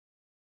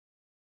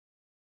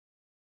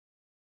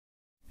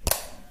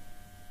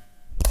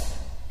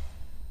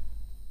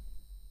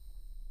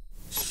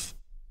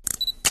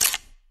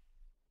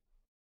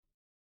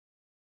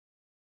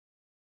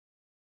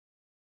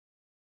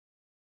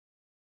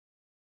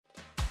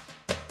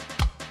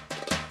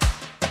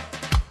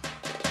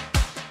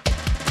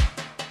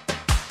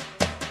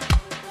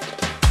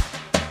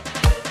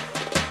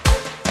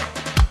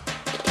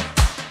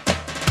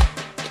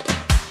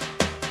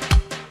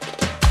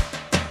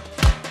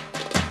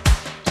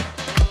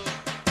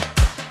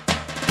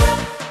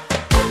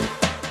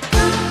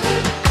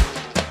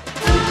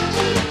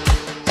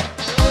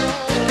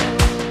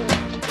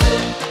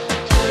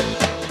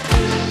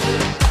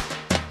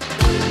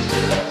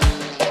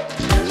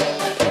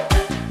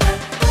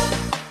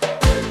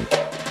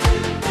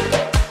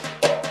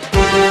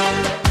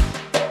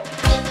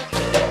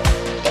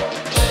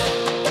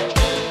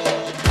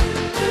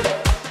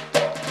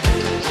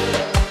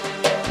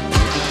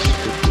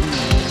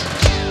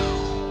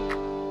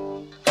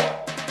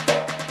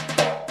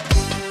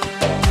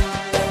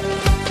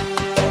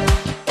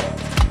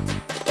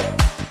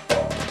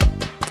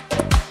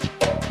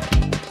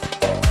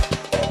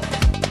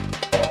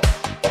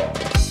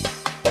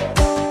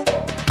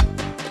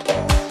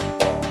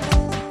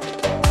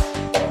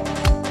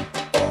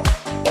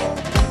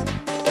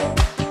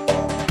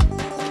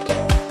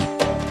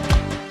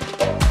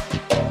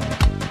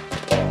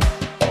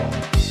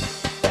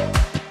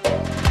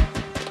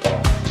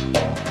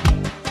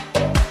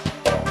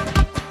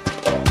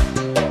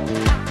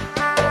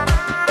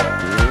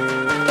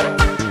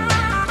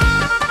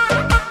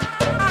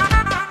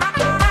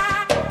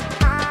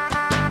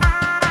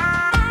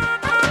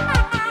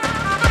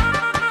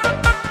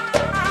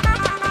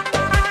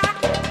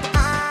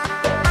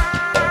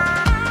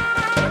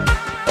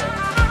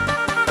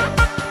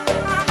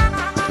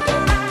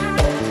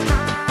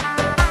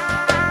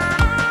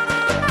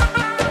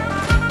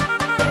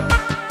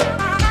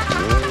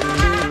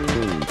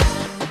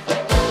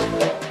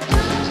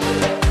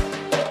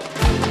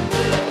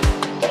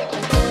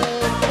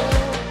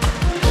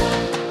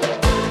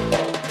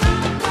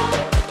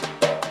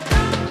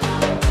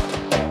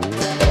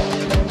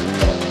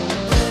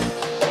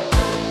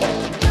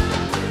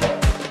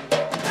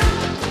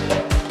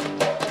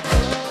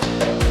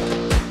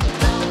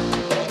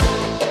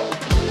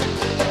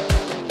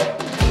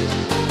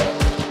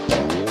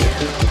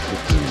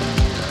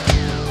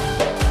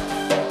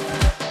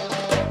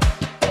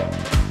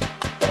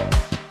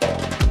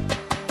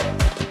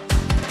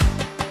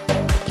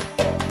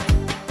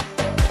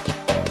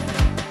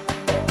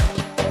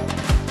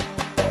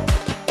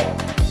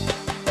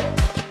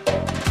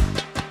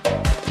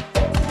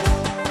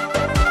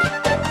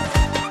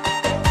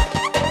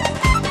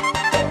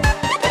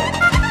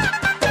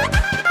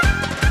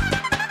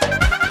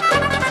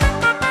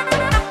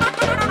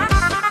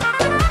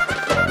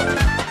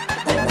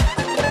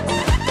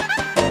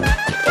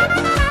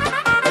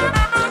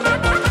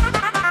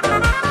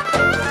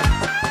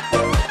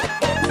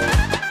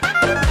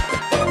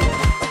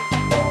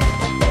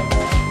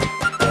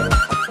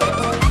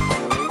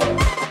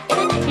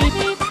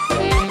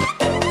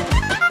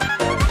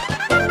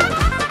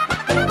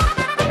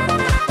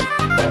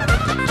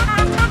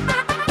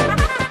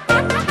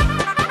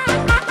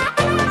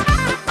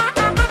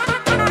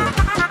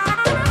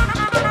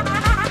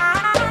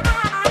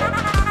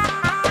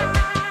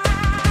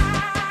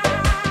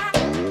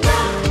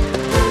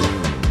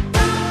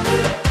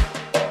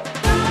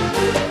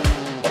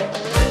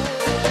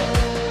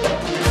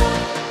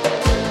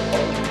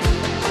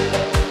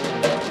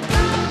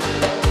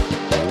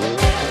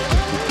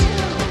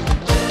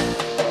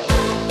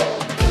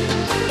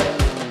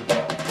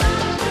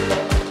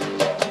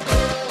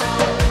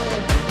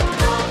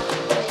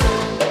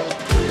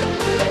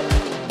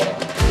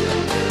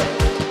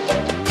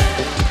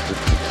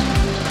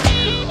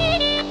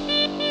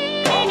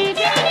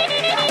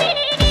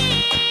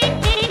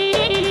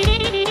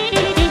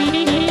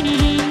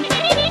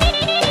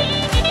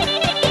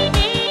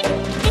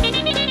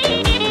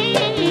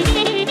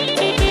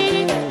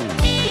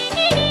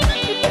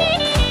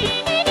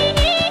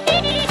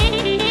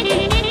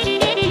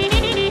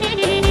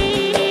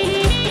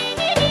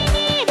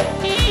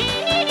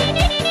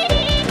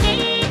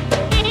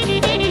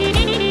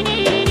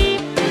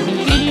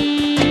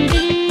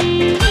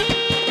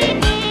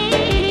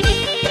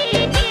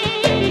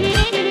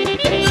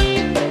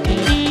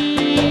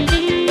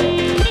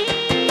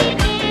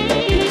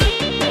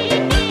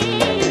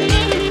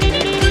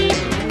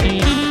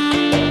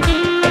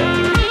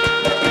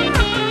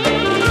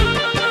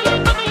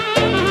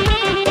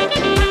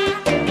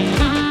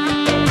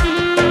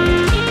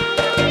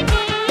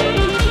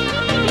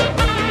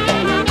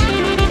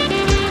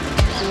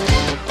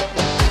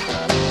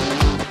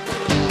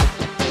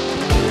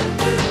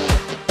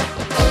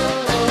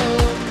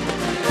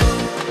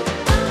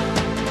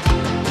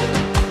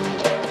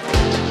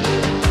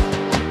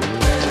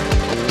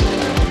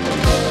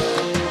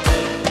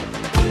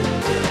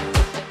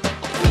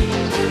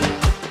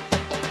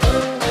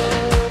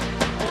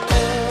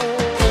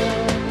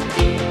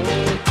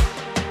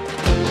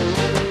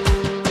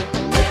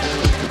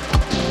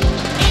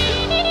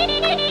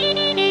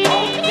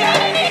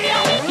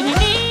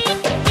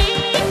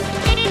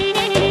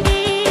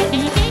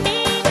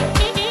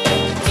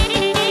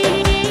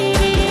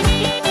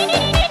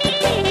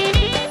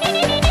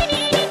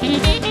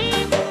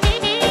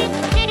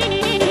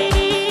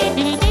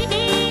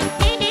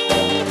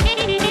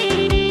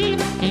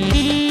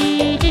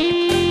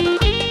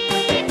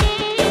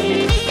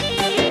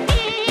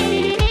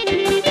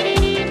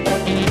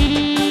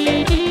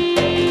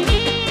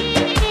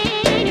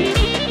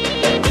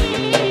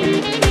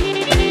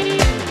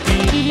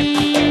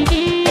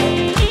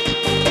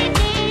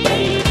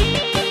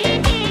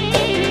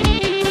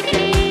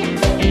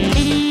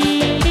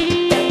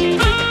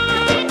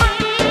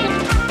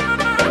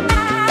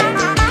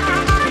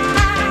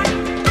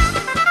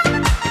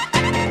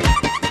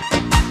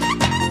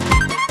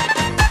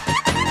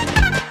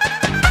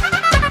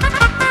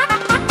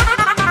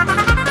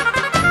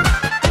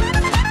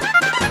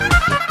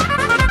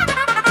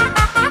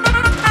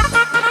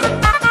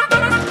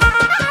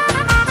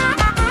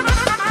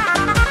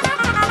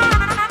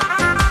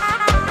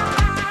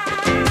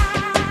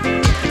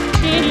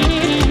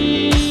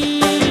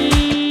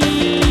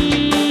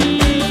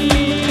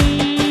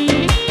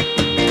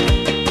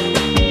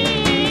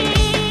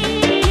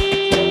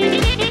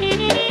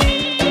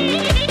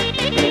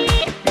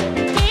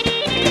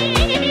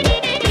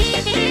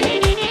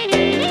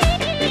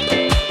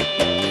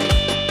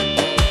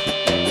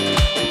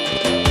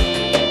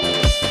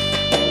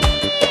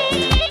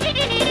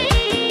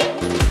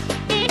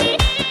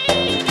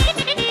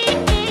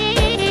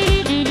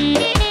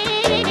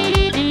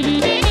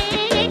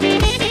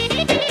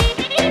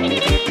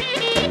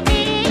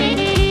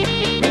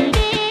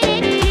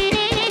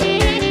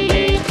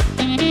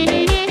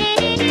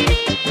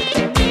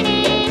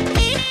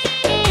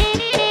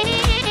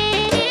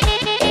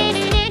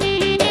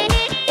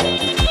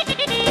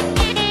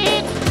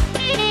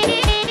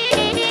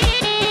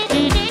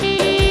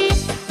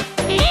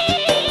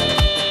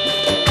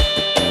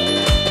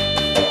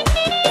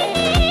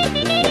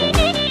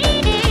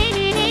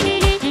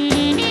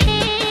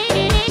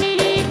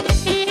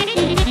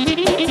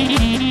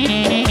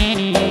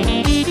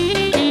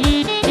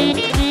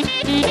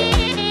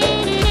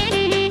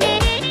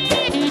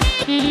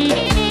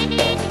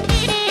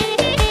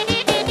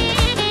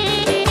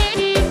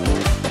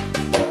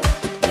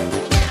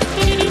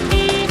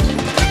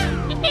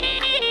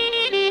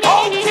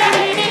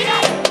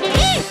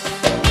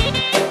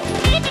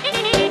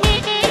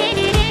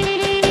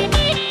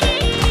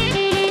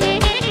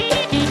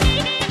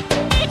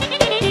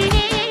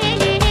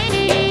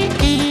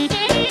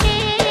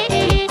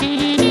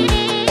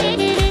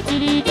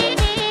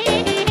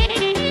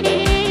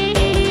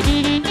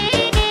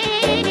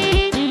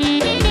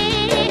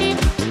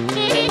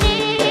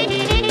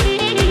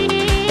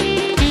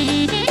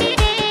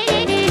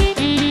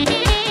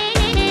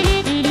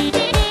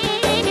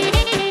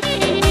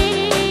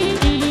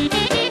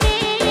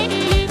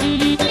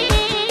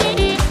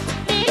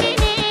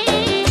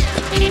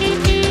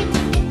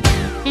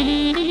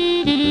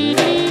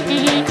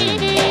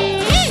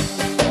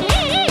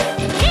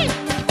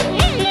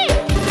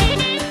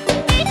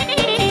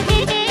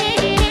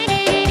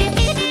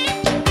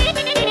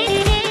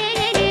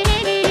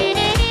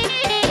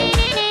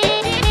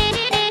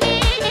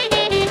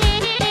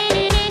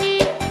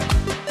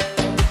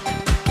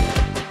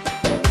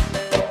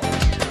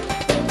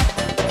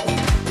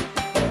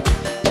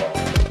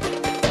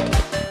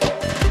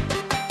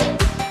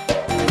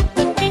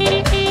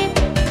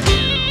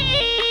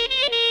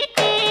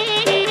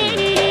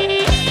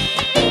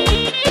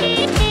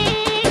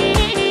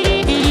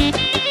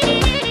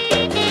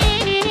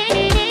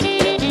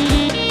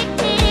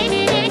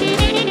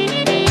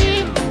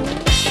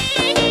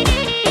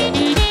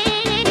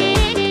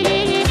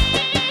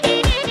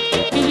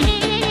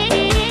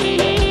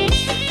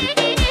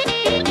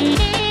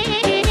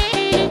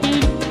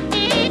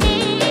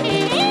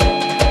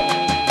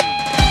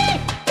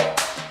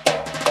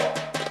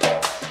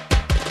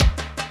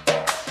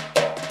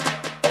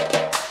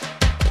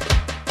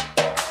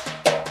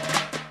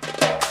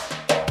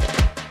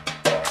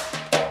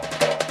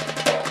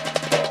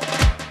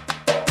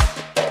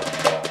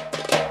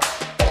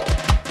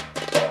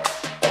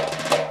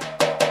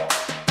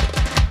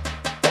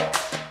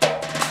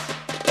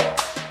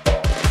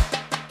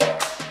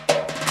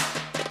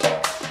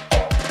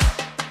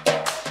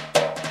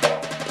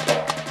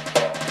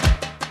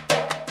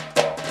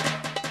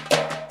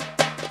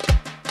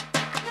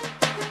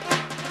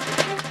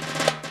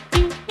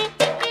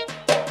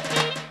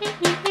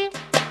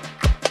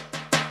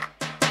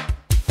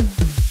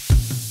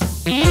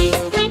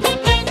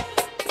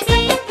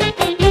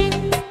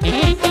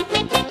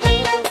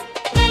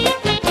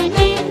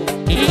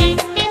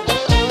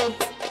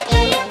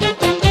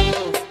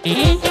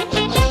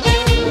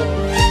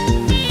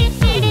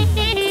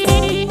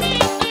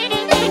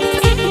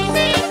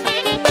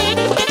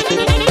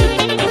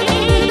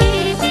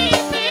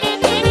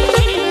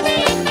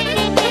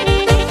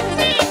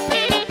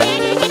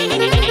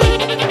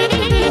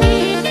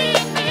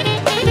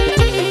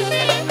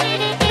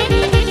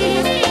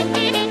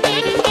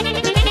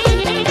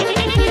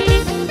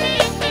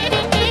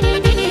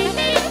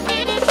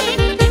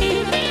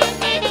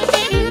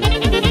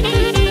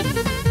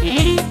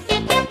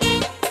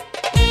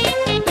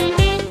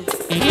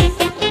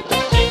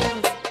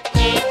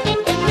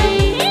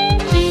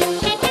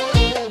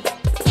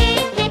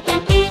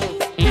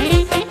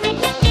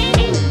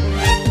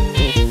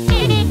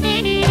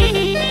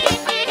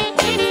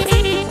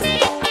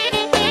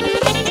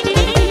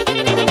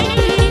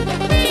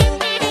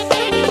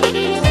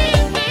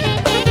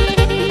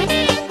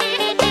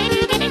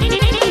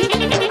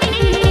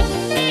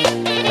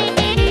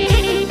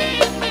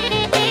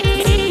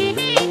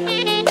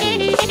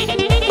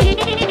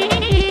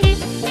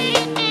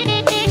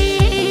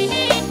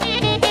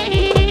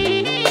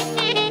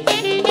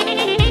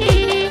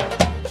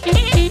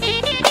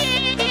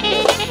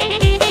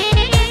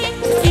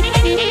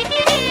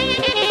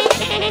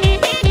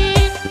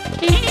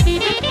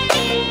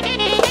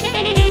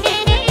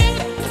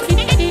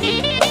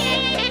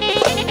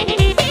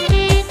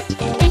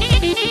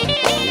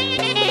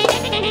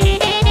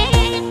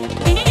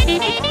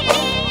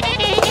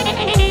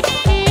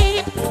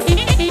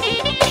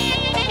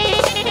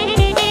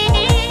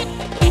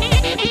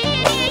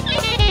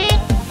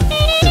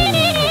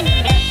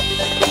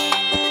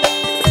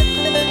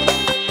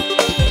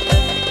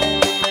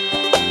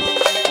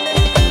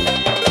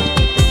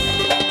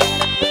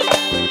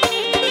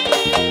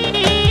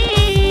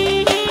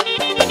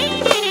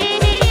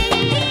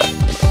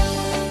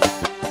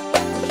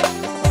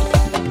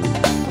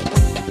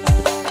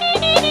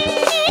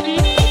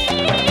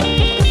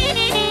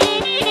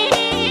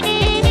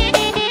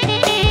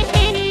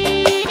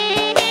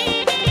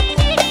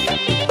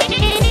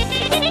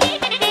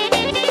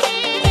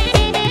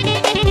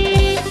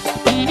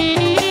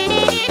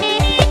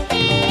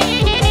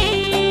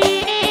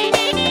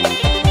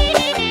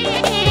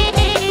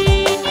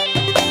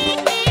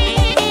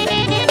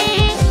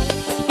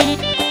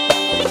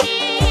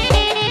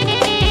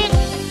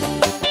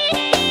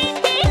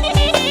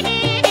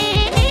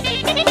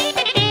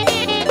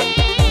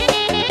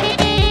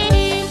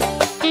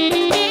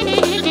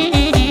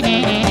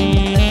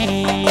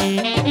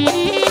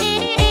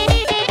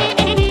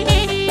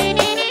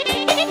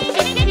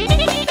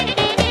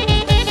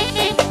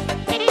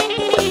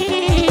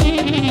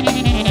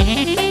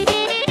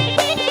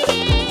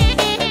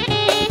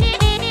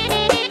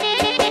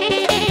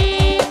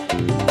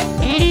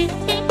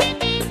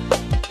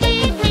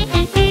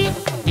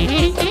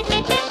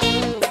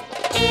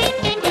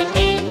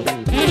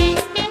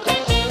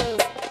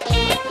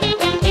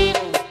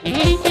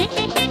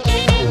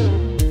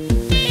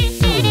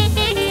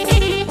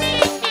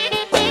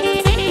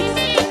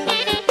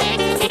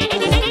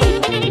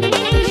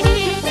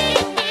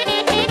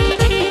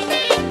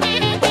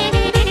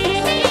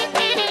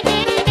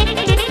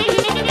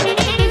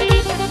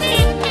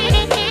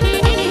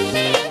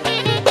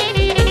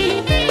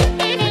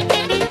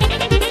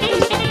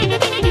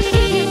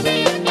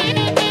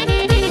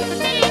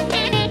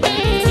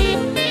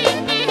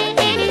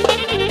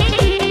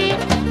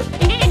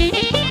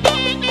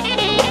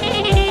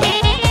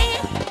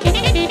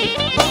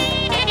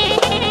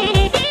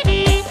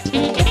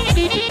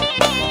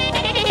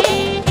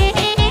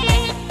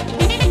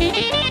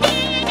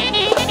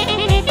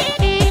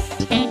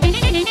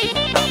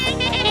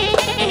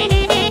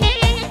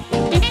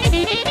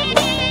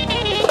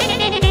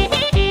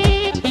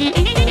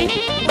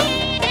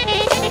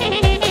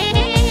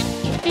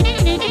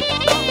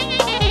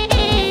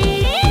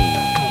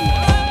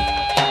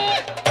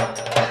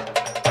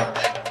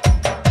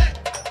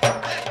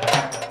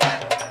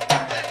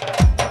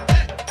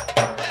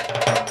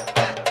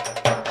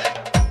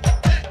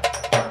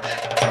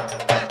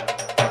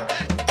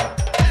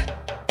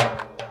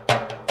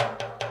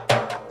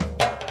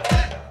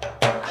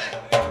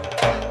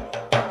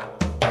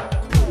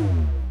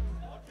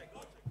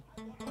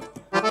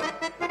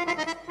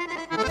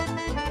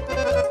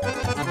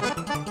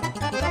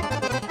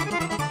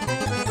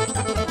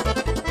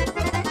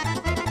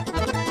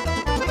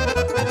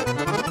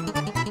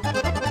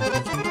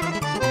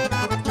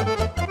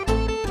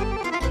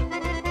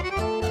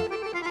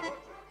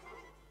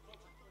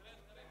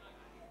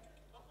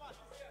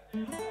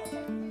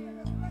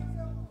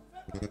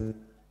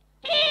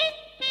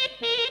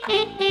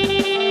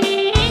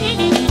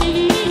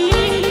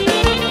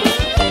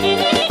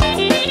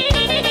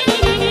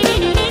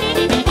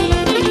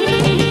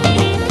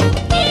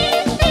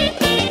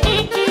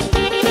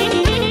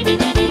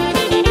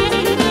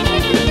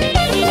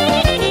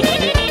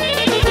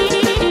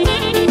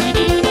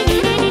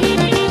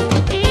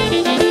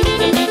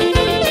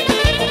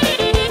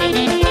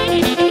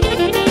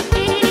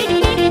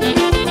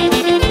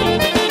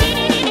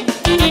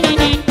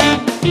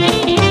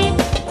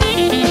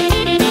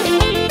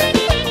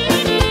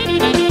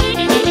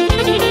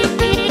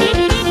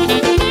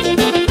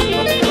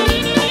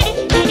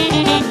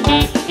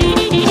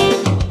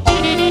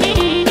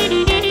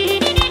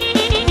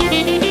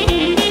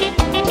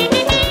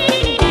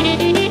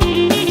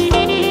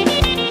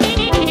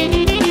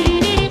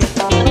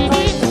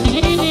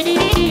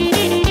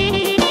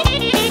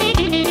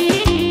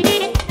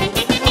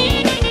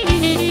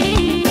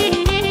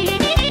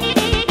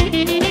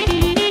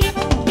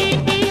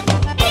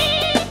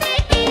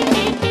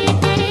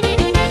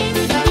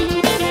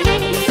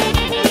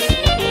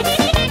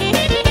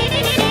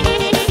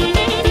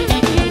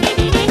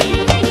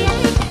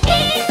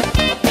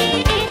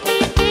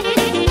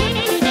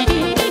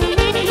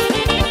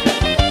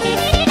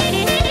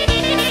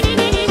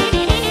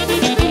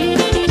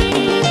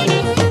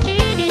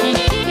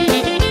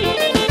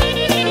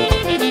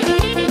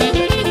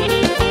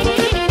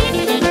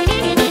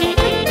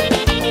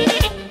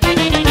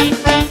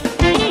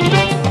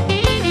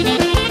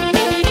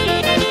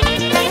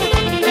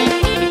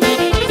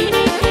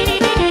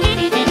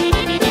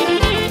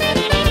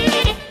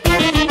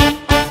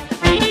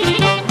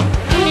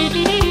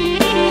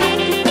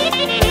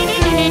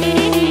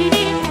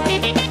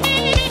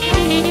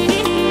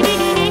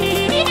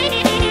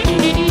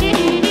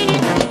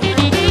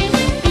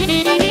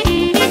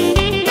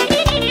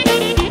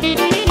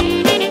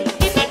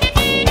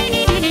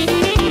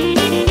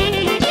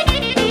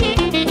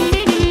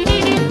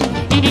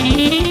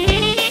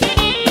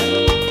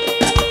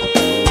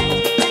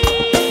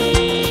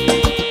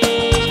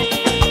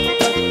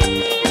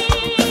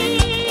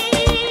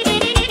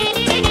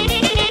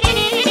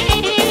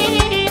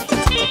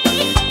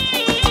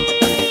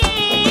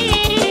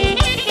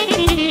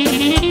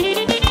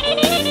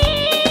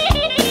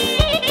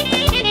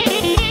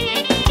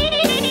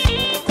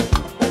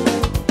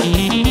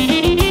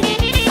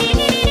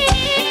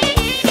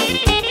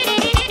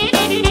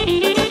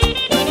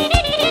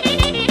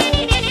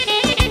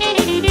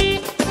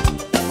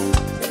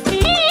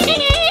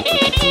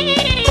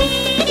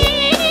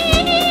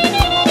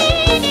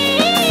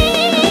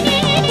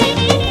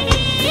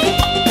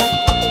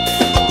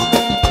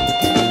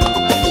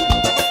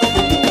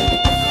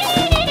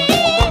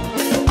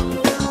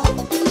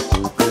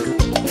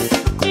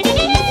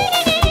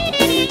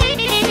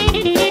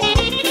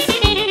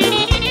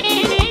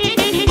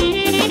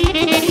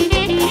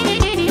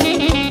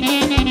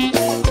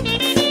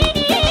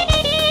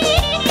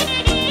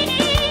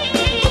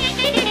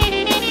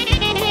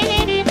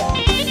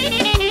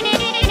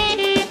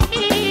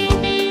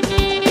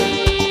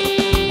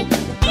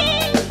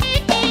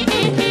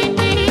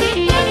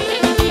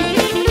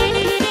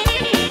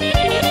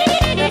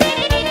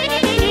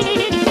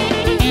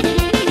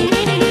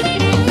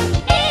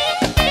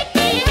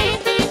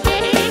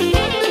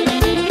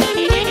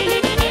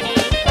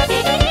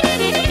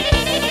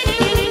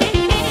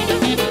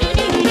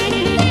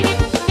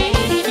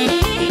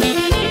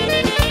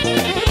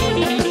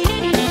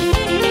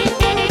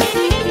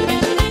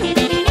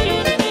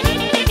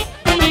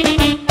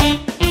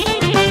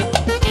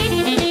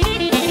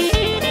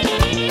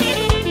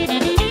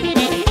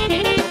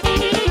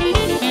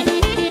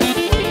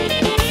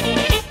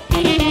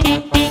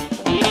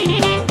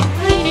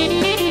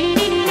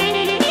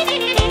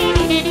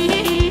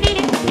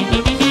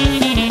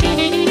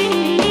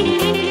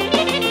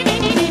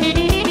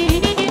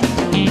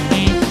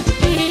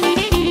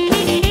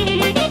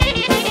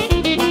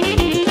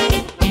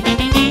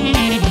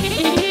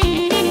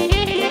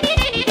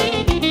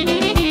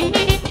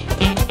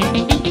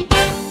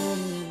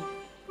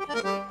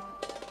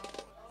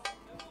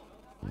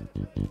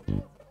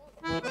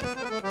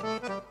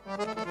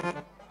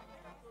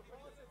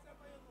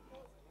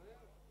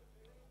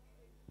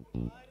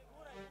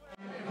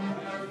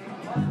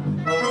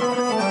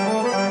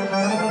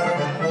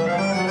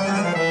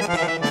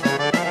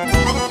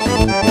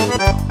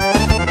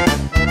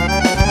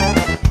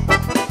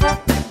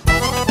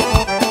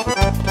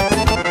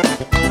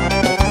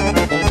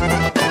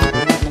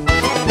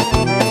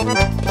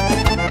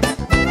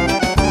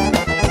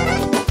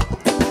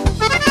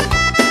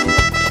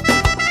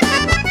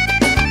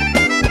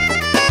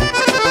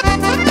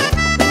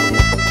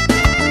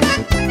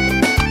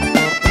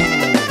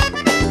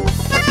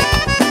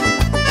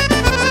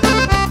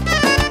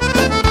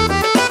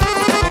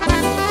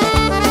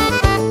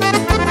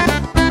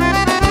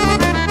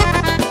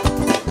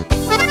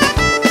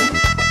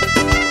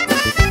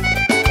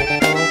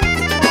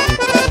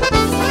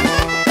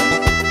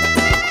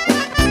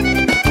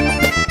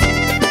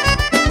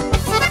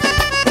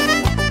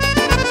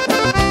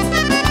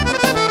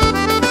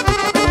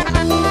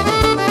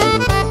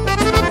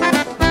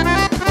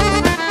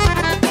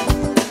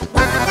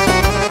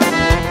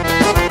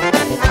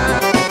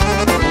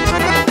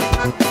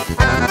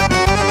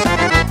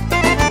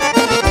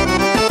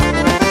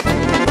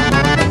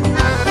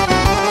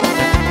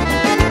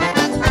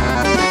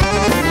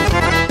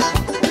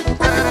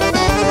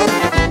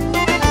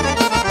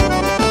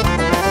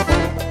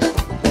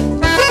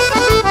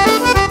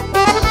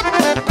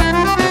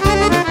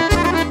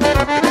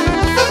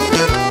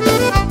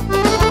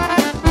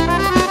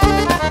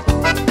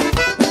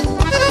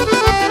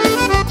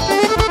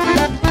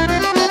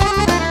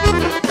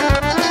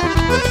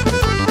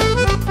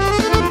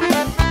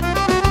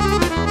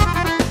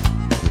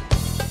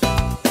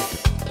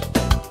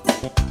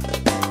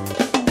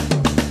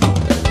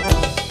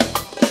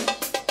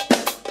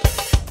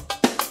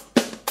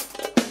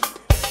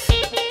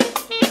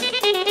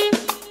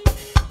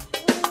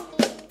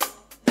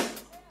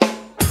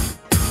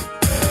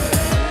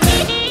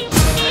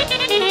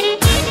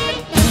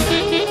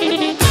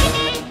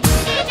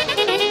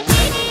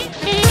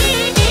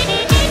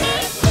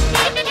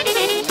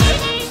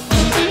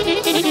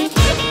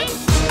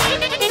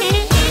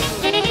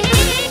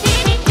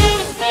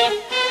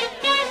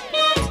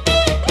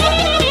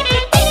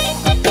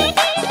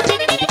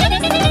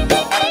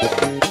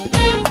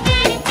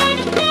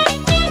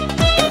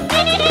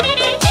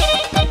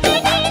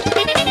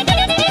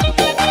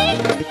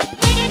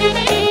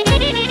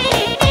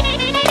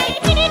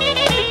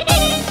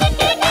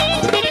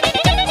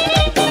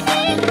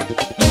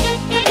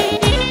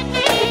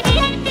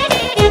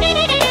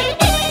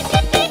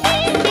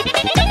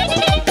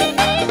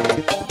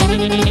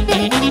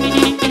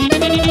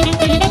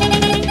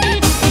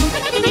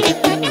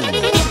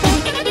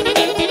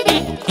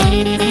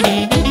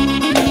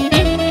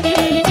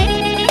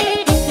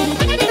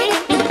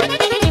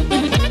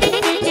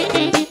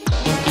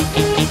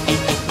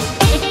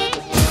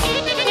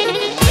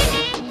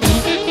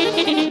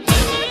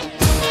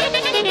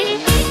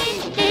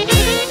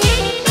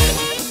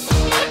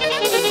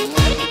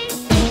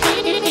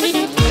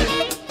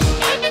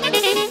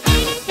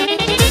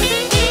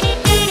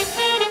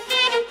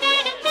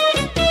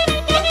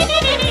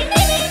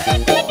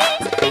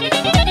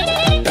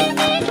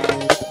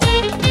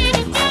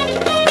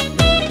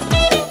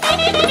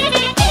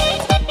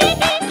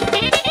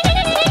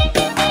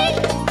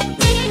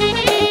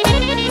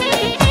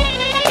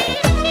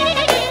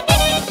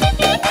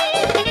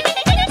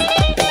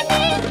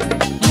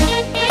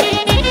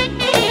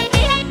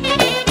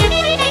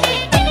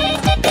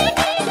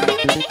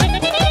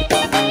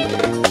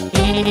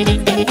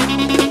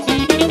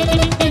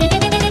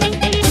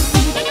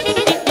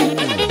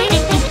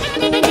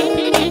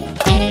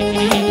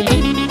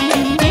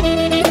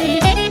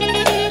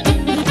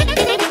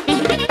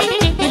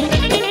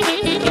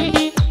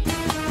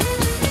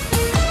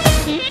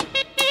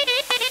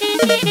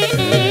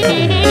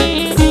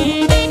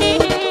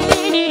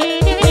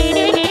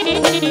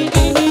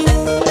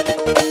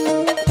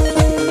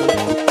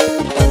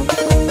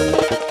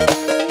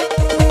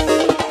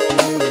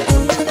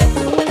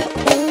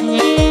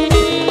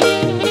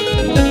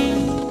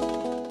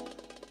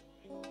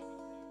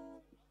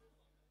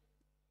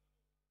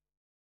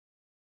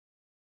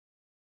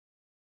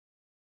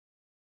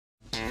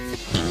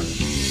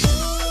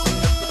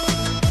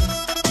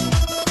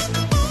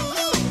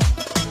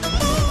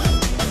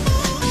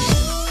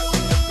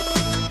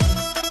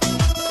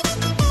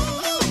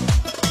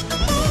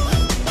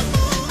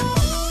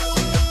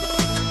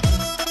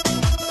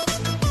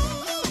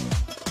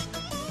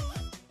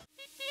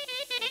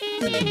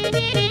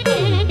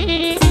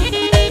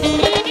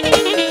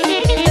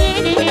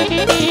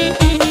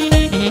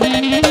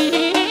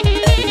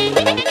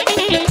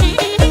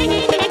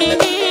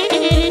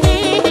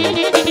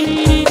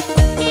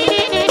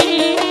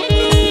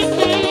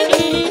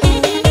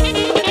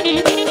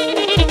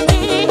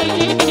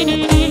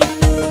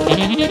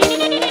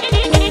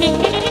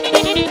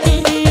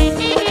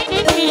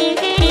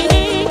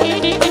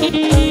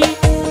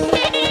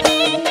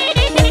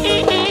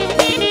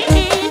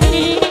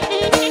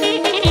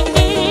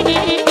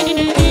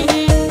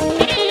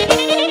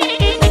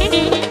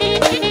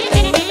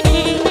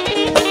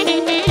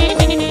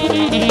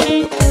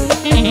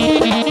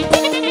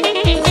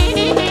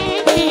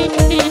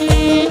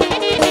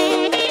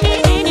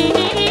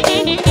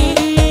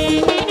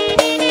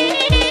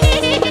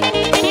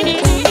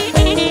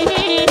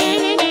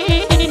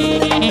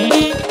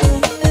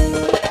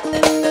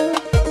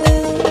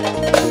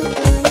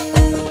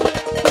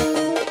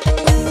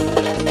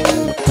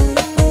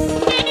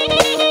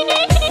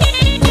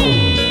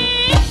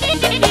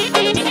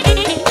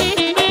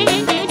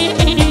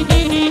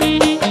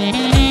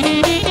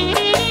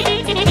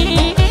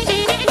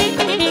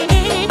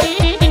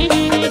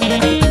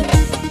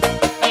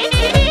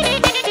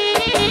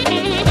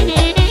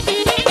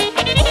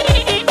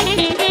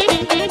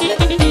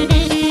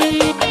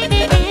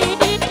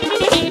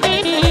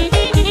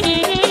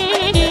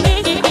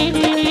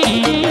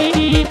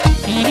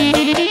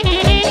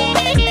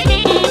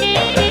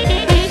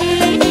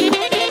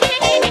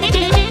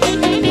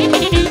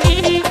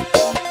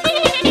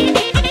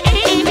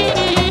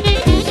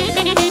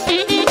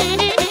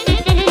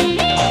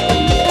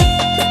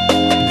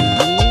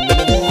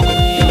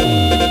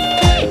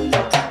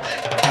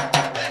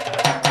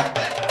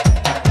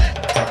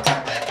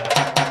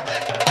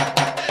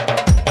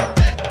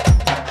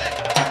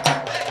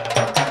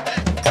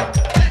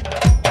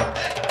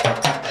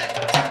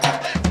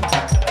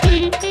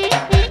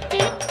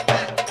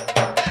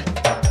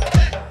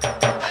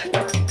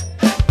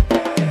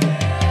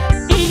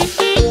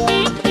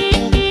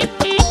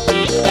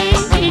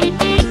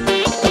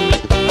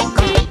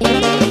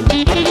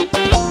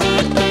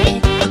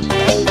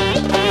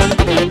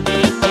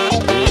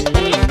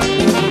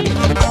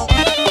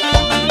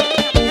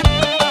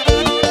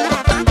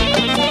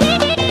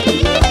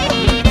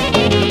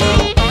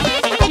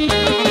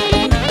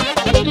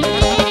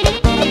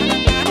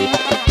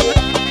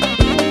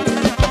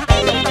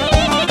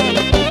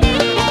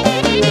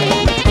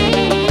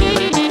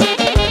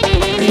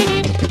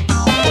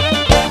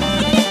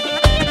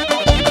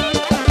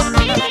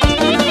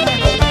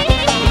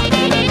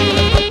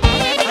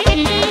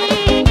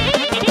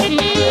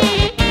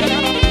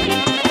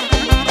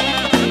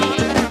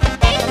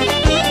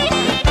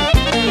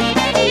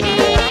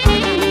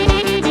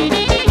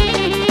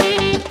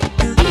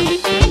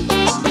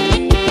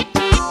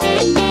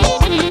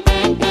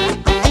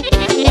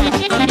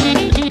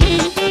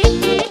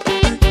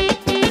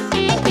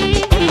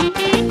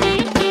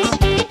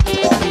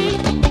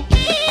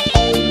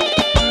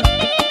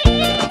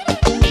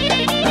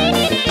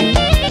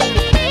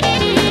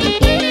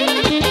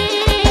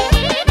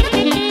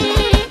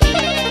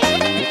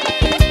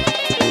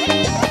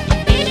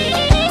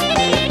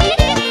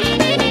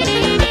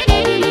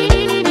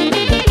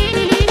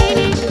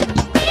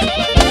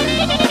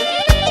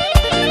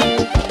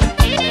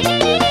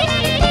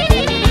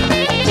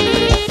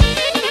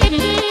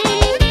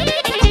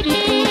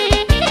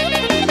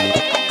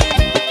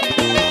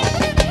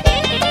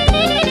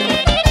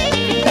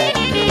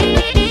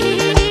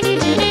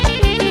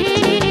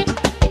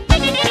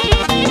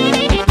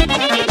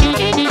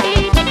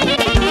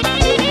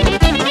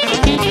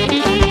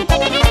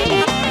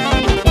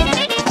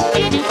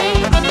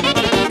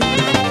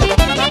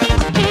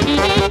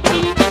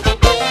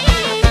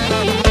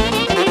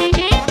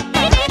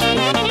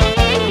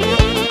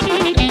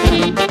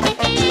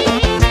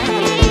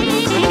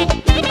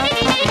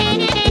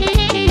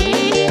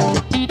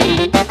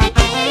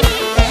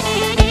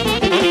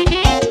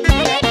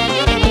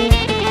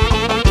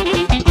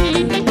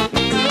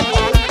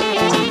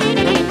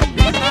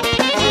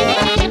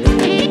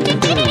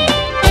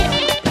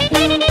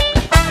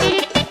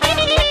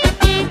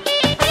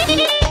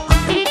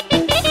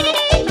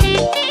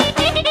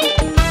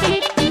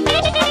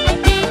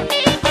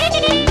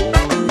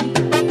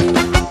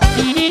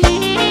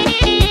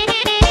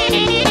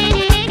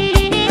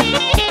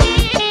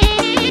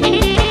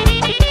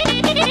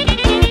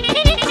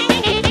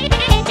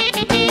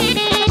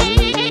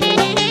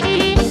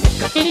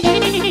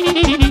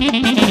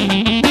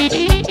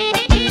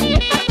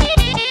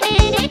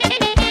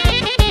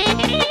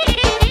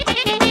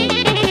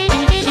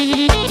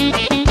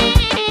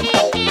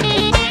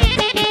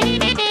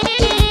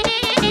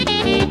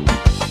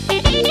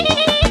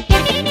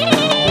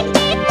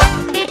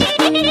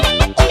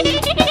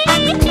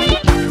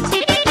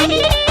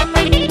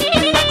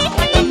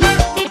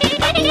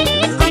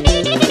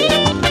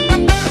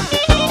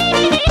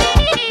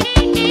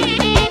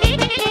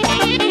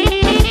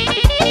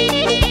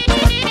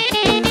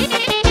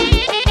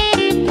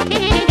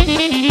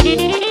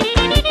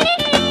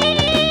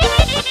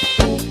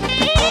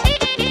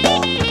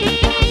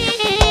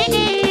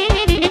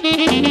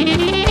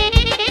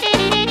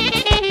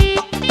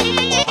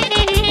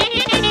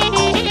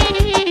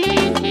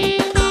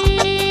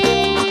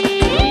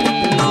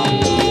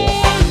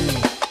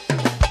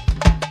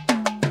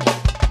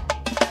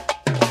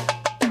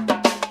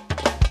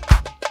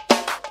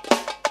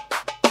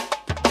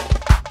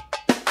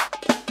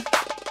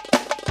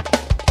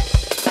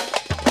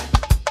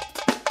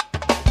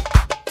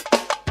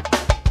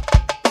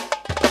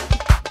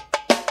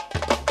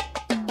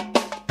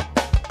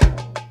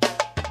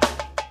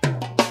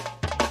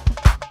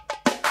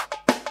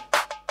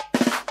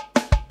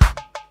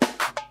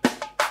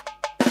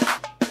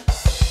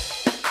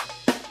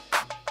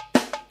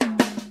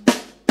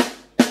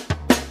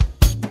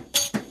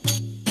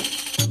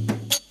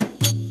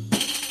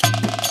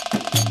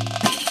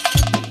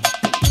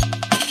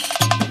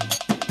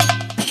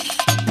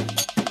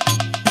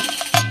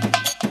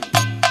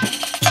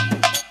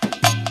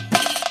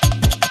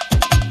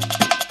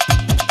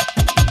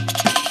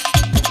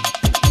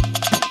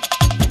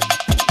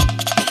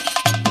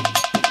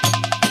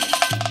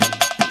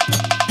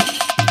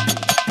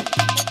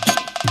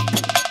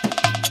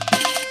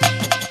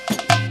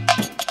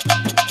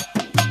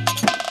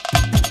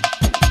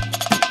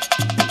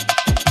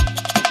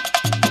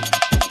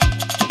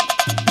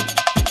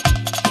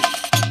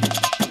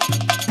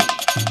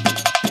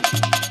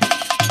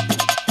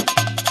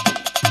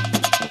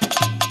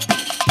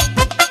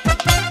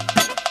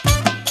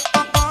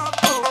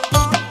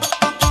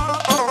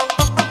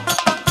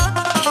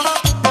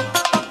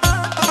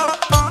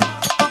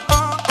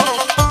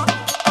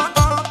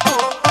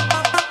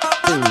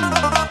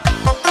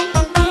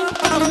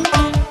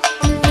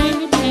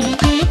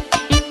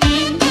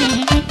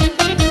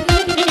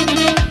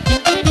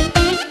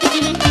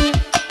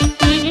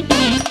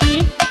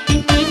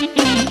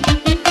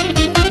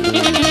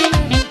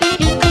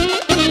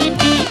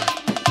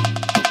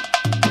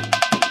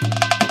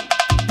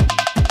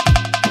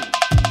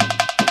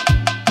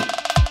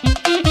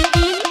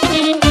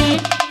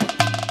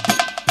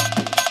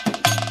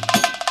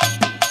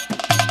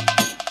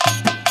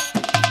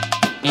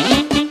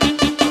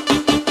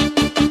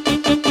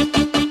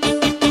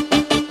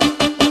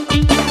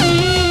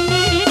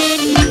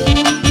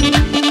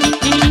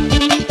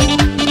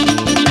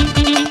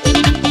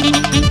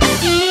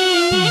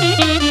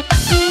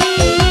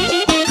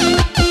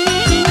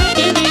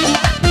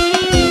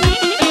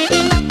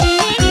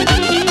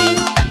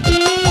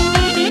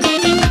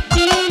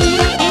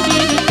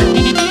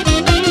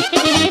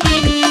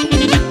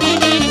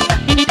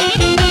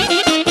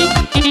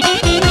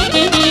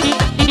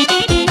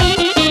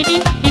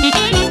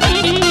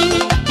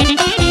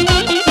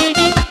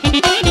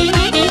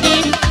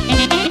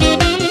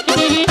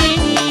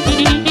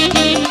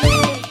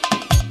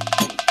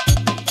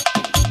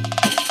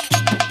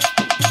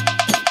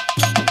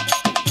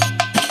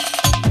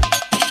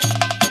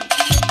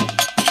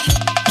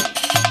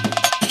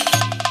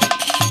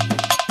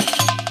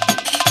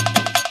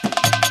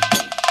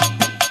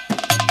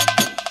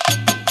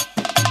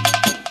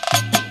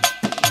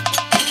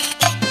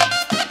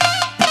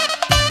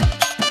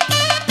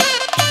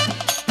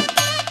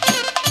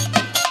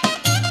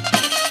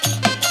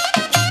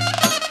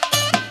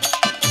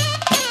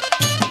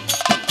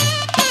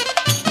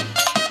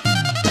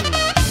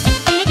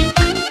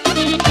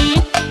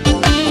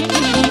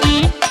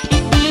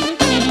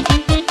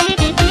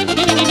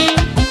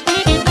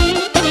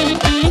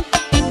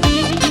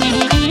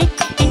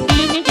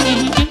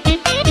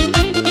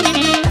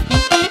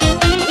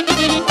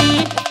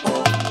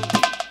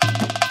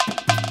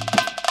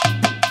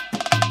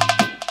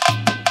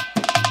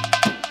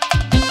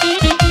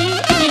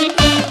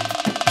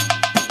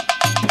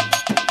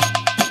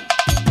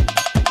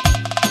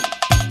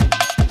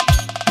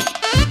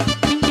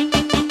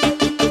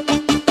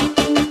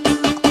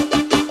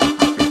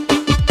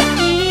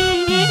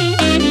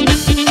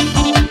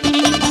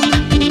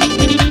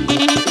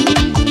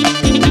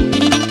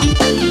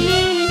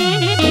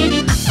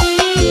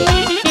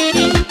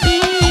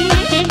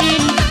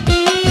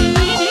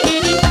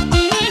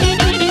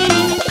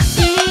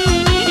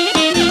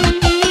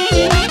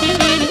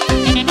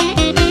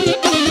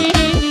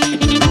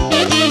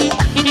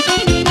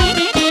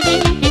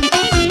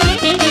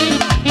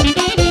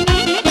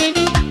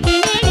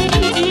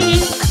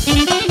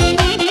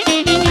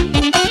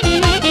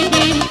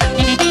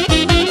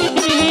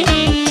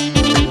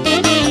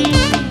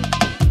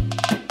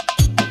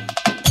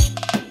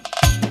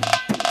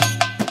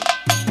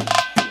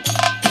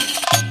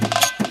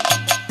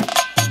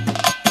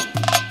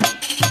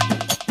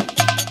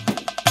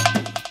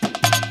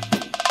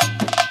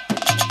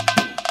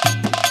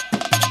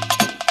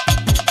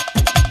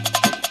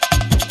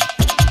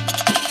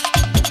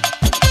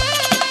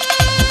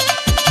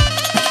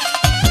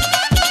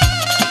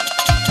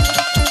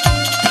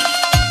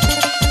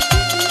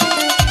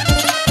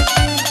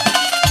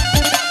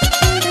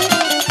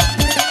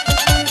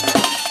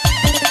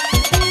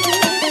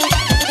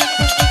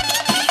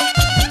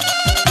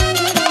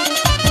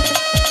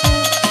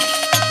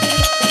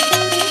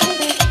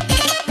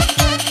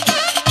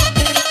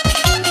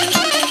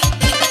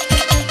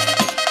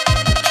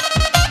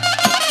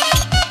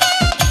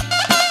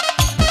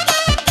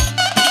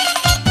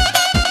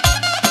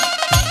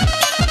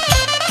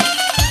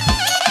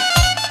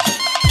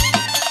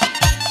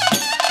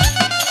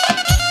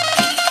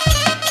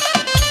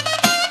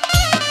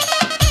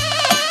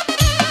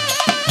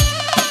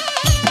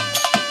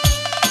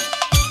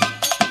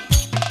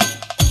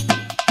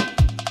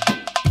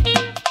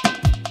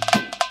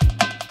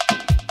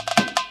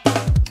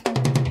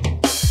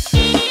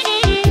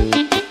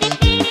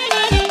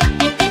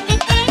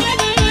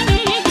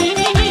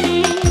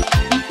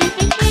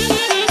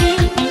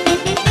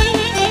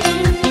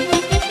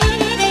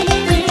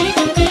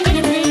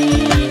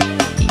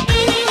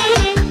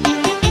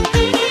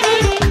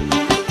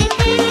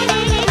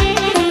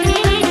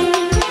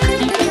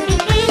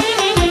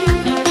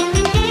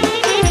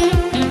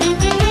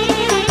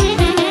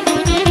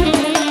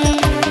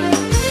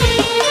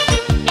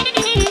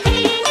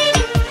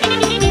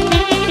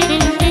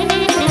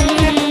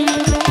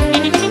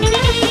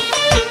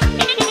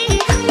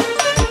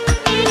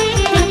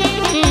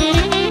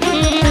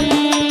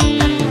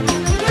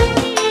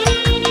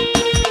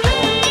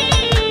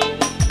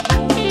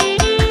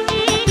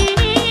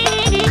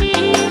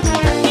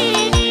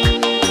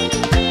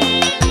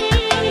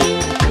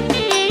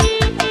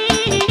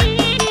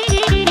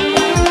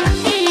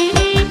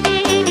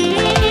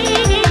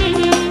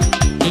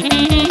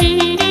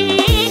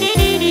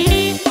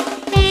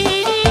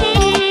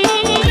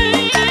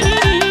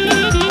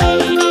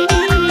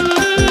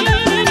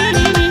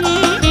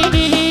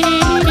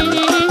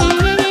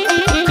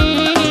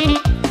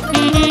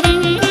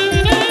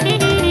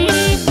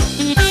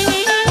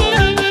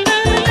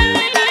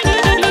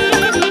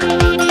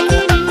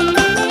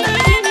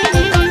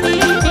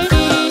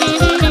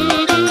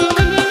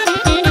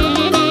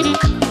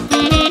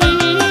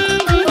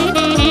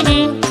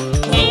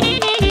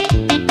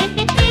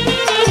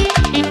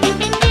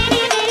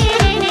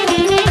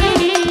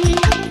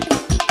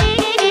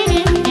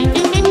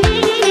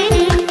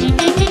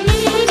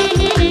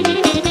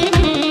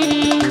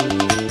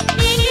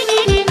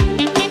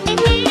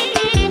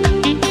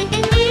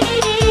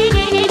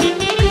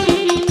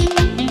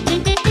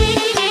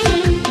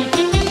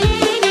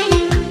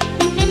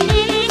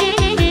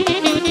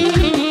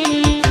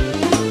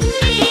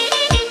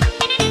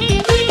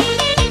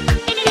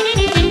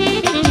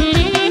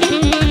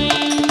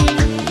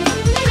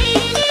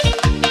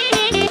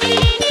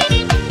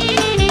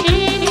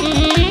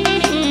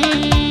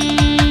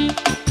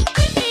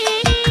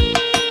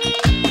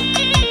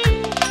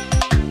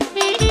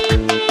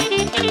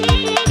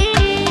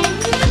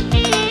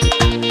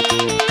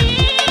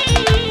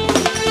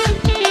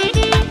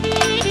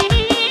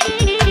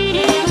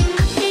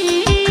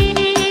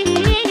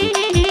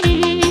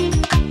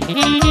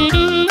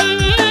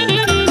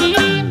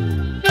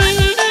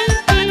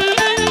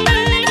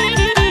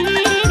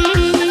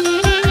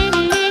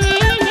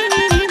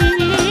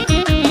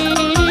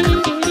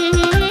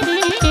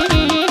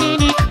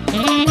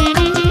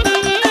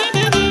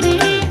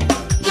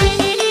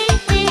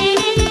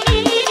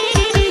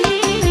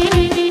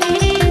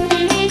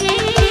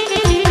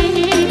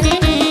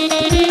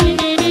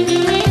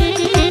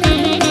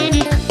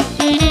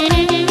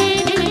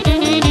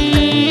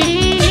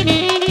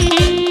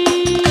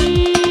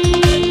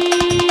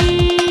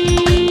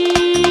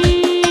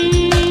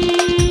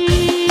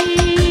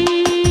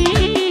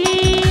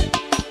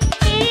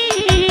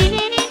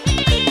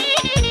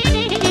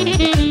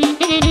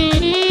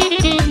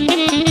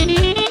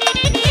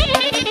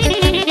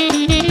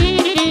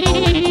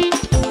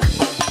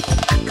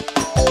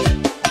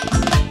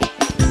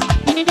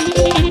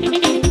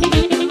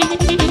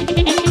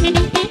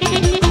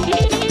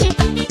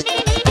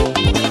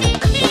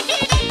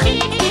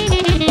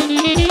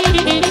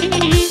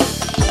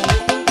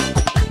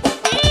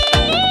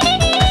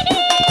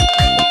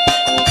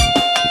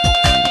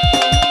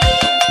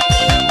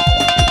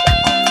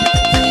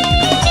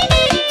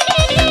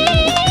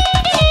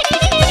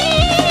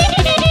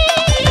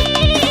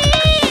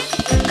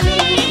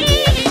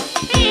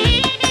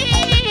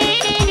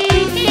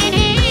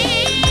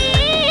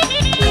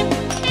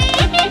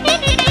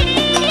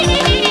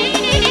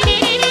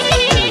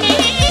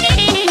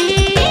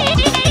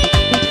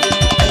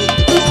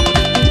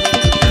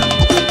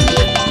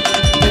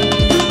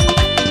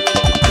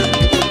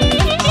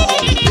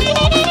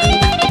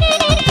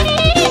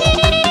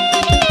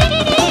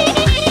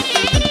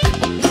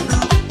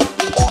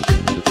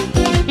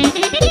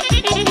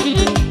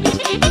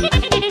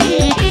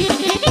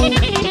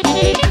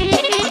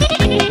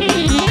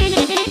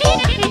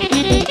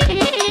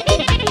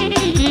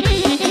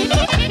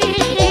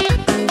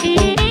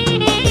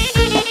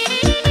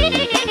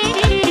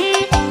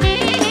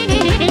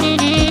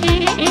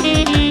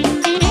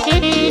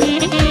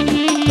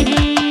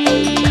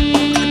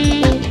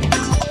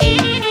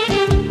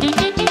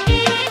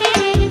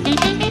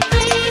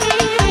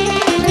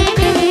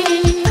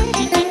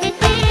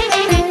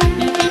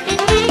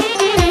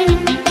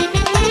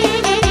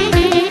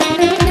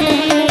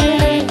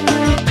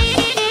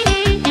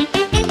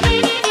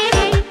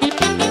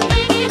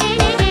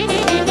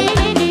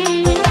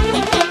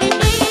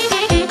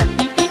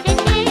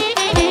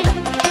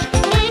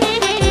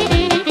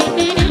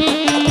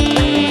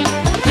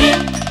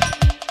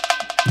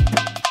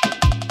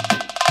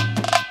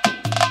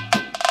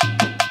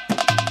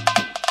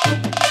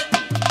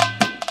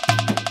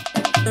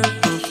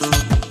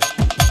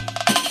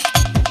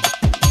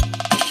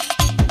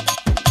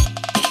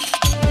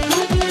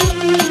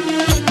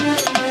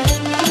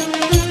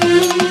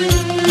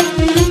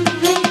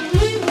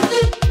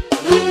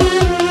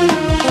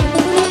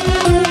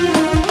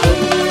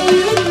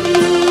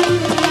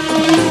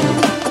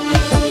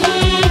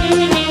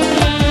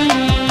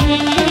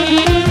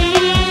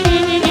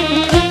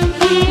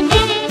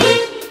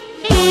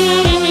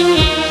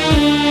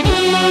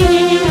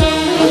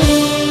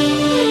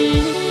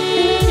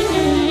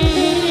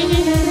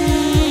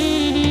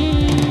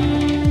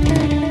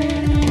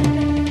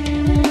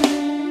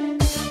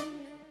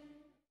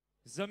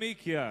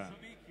Mikija,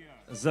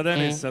 za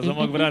Denisa, za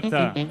mog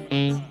brata.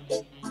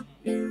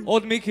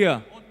 Od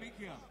Mikija,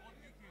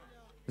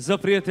 za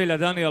prijatelja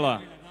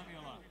Danijela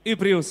i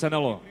Priusa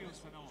Nelo.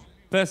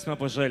 Pesma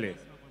po želji.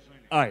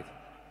 Ajde.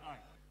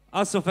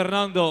 Aso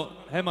Fernando,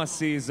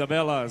 Hemasi i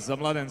Isabella, za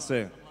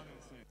mladence.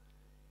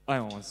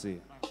 Ajmo vam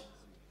svi.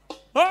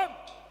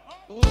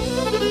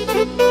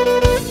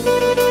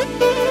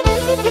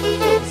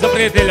 Za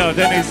prijatelja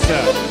Denisa.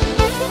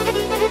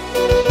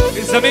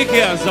 I za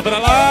Mikija, za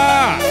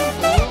brala.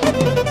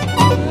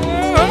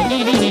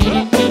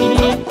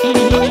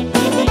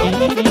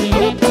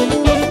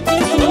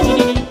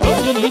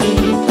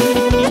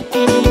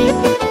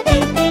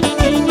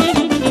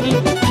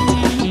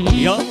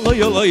 Jala,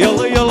 jala,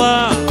 jala,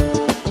 jala,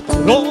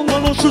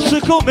 Romano šuše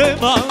kome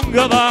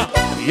mangava.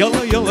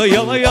 Jala, jala,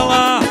 jala,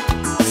 jala,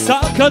 sa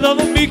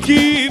kadavom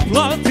Miki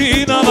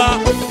platinava.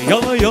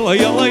 Jala, jala,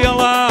 jala,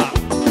 jala,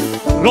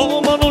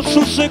 Romano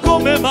šuše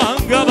kome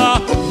mangava.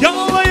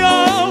 Jala,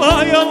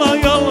 jala, jala,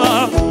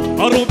 jala,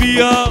 a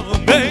robija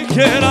me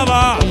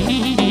kerava.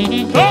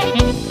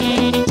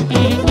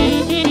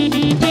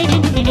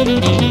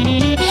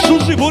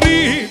 Šuži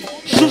bori,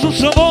 šužu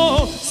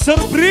šavo, sar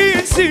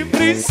princi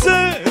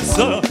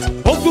princesa.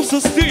 Ovdje sa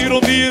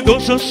stirom mi je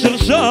došao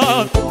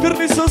šržan,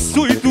 krni sa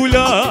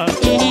sujtulja.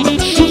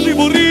 Šuži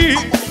bori,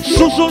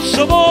 šužu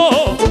šavo,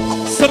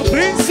 sar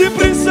princi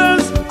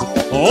princes.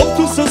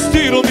 Ovdje sa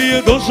stirom mi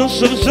je došao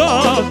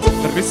šržan,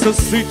 krni sa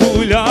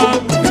sujtulja.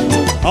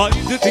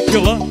 Ajde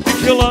tekila,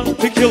 tekila,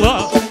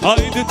 tekila,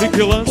 ajde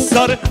tekila,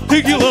 sare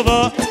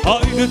tegilava.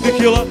 Ajde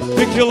tekila,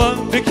 tekila,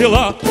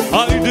 tekila,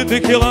 ajde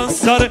tekila,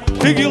 sare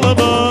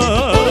tegilava.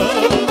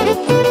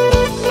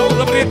 Samo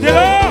za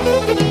prijatelja!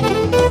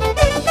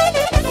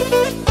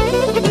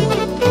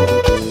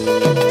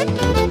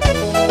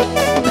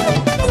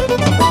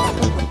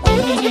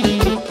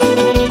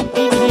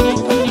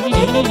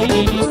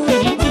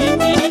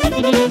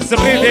 Za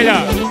prijatelja,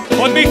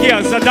 od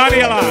Mikija, za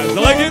Danijela,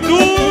 za legendu!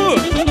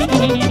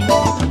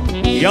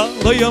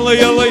 Jala, jala,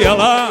 jala,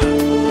 jala,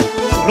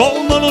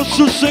 Romano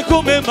šuše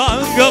kome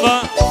mangava.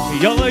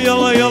 Jala,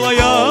 jala, jala,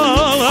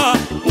 jala,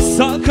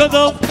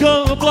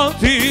 sakadavka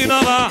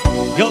platinava.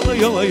 Jala,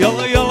 jala,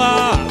 jala,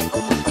 jala,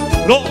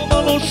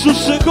 Romano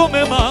šuše kome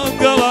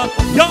mangava.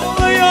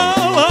 Jala,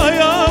 jala,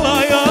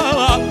 jala,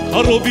 jala,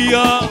 a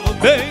robija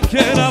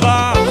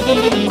bekerava.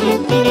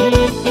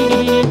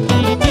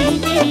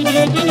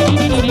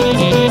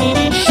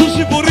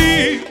 Šuži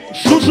bori,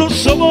 šužo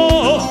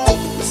šavo,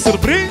 sar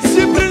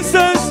princi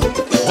princes.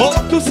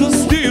 Ovdje sa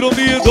stirom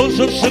mi je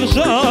došao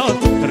šržan,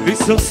 krvi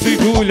sa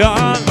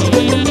sviduljan.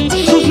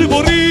 Šuži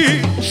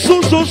bori,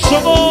 šužo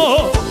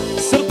šavo,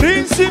 sar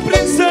princi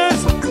princes.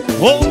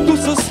 Ovdje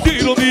sa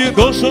stirom mi je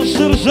došao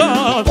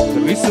šržan,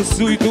 krvi sa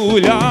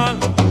sviduljan.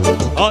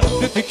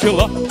 Ajde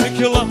tekila,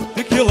 tekila,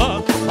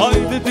 tekila,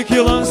 ajde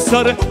tekila,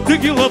 sare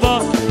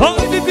tegilava.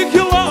 Ajde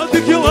tekila,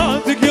 tekila,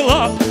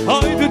 tekila,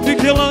 ajde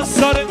tekila,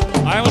 sare.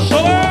 Ajmo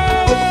šole!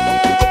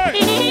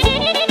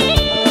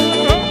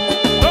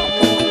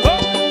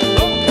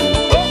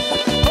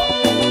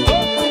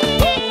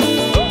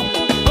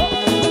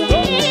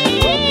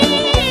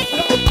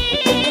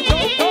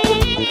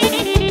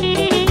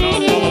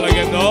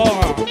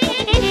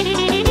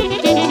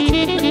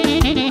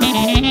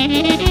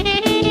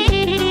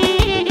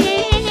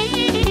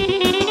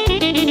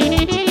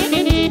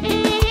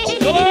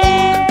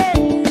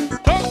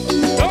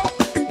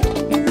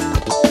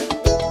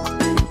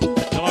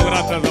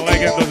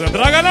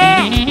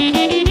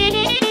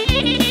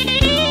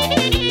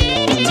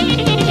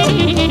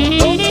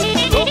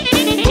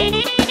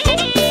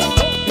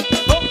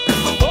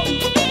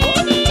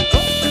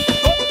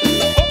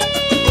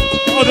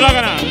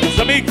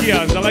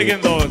 Za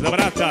legendo, za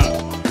brata.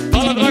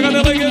 Hvala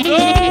Dragane, legendo!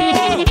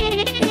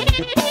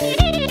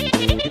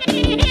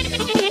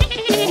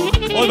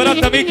 Od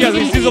brata Mikija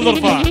iz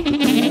Izoldorfa.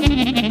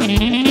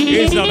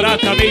 I za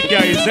brata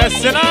Mikija iz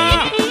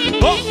Esena.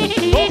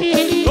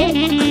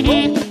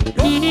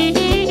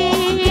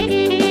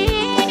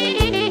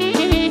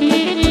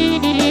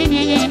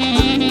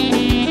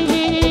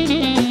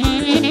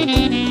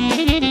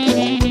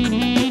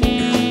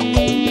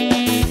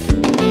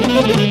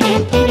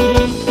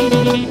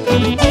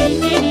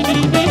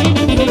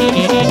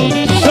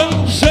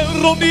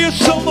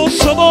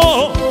 Samo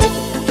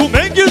tu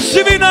menge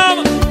živinam,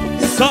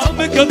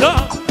 same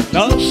kada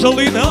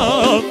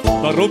našalinam,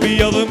 pa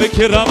robijav me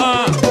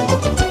kerama.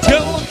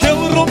 Kel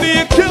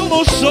robije, kel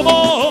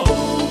nošamo,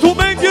 tu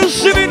menge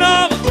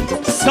živinam,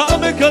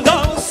 same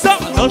kada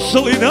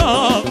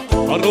našalinam,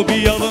 pa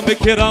robijav me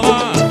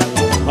kerama.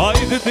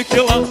 Ajde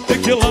tekila,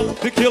 tekila,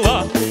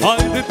 tekila,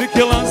 ajde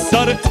tekila,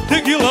 sare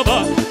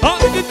tegilava.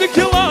 Ajde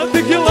tekila,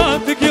 tekila,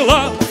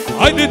 tekila,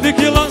 ajde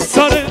tekila,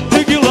 sare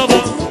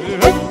tegilava.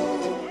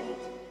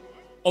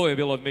 Ovo je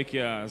bilo od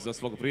Mikija za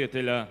svog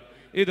prijatelja.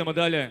 Idemo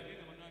dalje.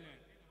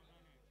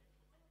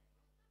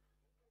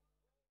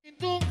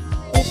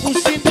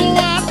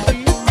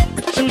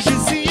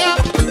 Justicia,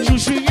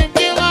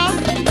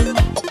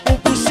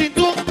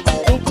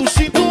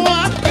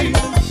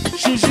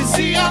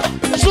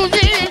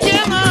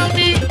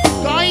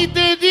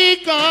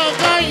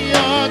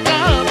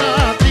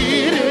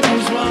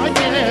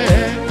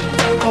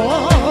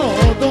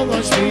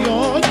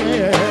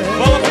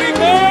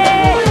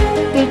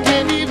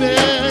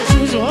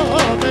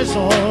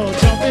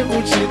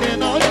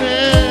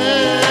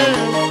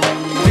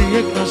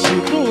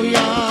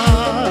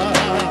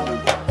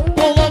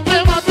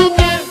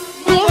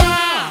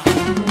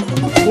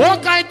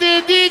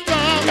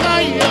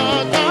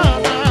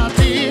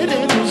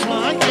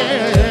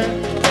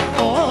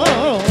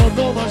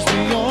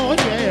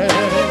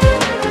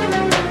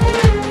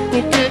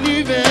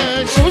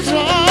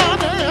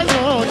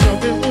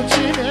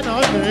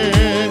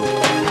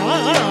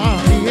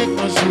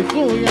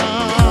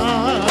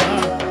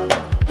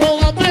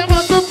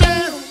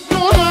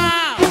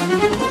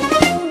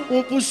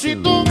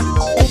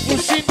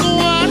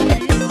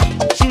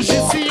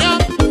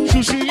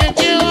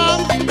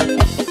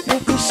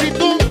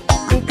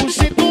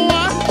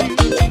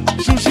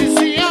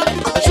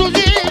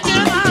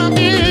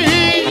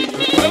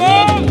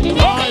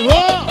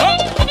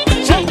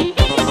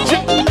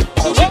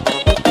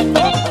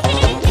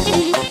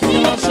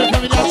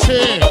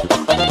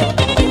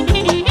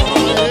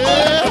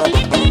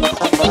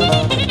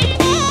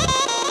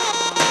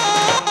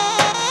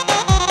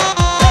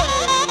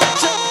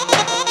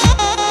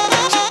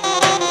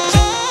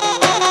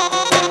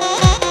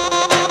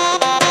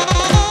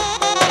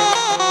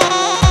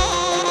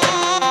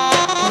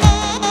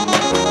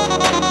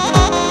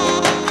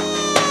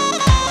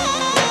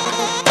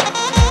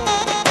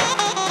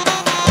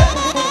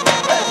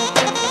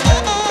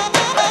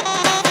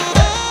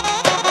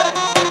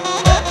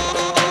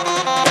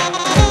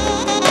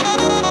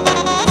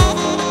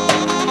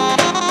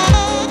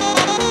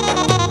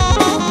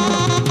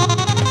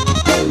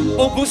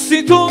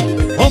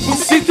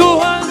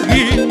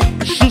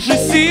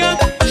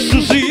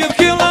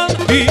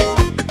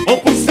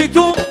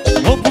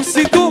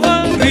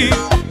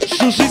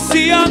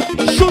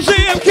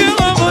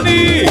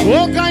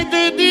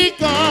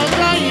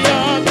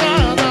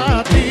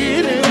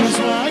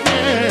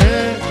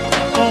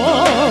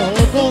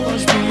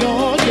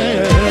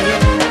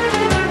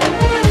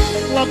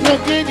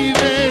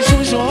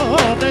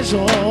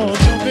 bežo,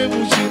 da me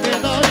muči ne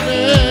na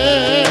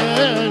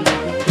vel,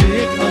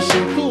 rijeka se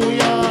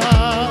tuja.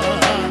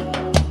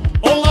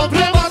 Ova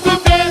prema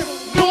tebe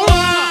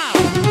nula,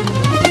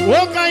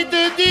 okaj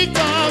te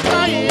dika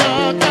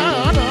gaja,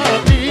 kana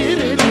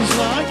tire ni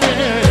zlake,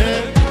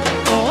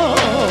 o,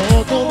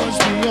 dolaš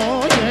mi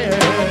oje.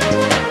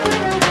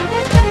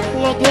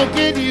 Lako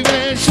ke ni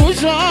veš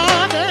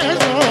užane,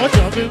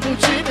 da me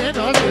muči ne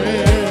na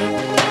vel,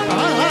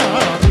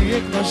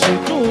 rijeka se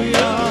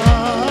tuja.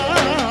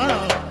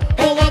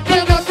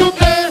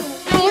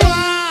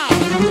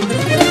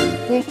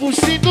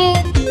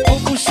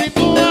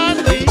 Opustitu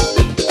ani,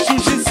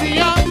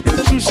 sušizija,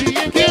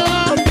 sušije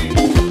gelani.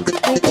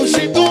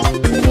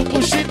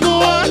 Opustitu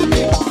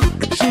ani,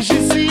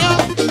 sušizija,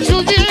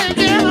 sušije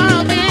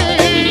gelani.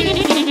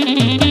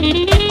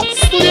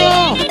 Studio,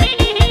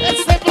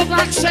 este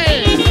production,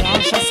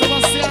 Așa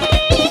Sebastian.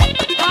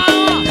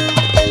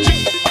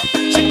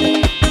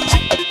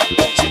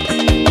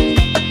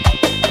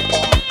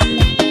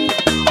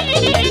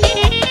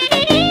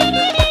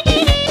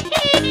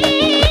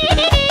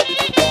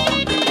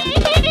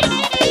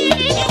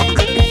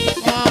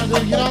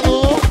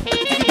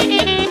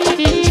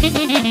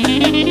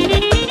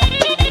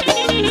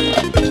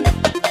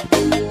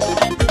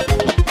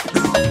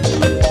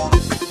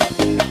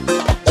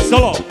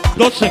 Solo,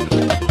 doček.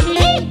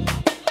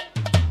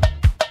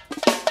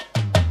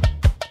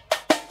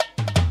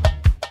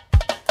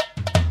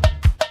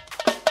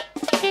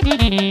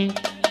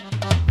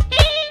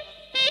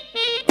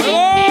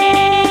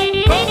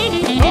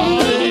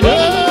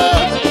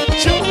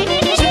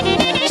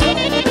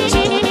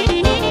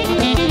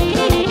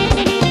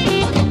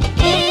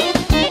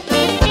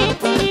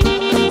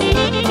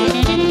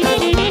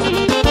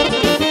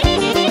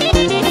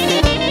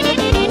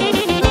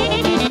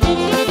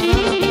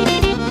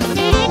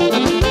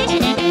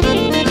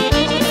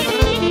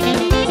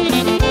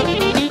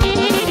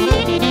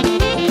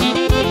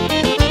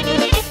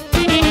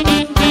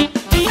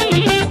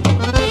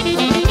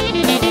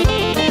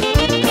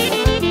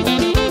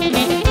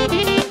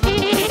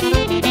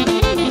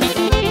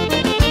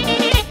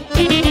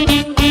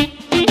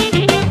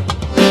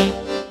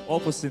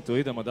 Opustim tu,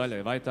 idemo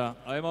dalje, vajta,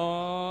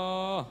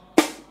 ajmo!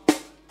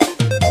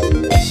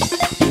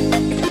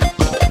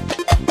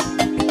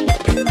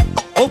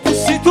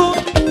 Opusti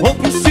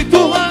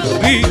tu,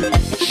 ali,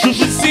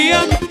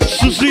 šužisijan,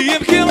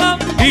 šužijem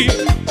helami.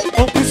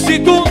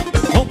 Opusti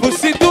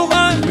tu,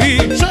 ali,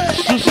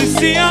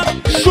 šužisijan,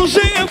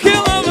 šužijem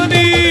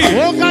helami.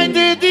 Okaj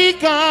te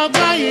dika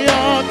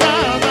gaja,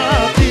 kana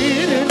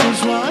tire ni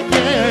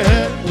zlake,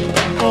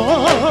 o,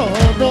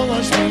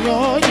 dolaš mi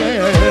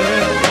oje.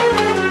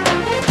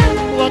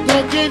 Lako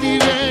ke ni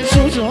veš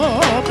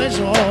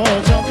bežo,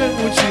 da me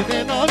muči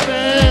ne na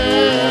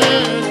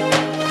vel,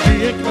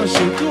 rijeka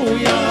se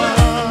tuja.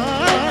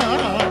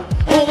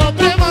 Ova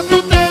prema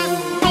tute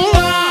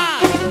nula,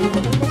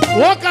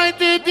 okaj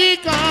te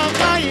dika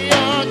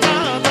gaja,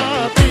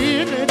 kana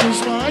tire ni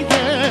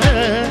zlake,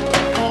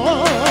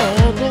 o,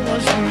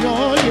 dolaš mi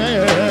oje.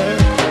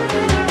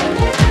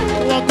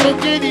 Lako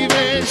ke ni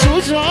veš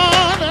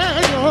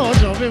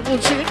da me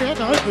muči ne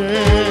na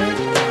vel,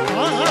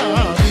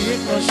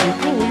 rijeka se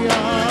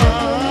tuja.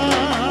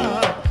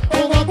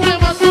 Ova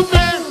prema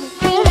tute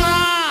nula.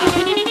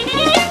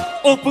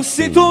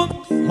 Opusti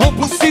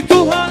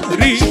tu,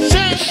 ali,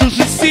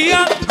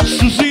 šužisijan,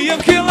 šužijem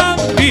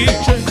helami.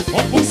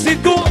 Opusti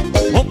tu,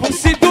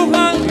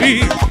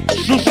 ali,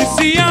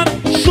 šužisijan,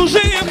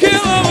 šužijem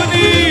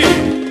helami.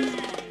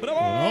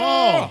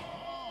 Bravo!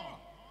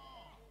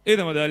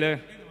 Idemo dalje.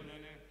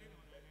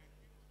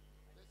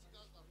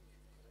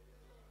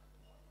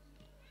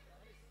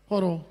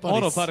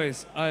 Oro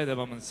Paris, ajde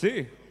vam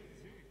si.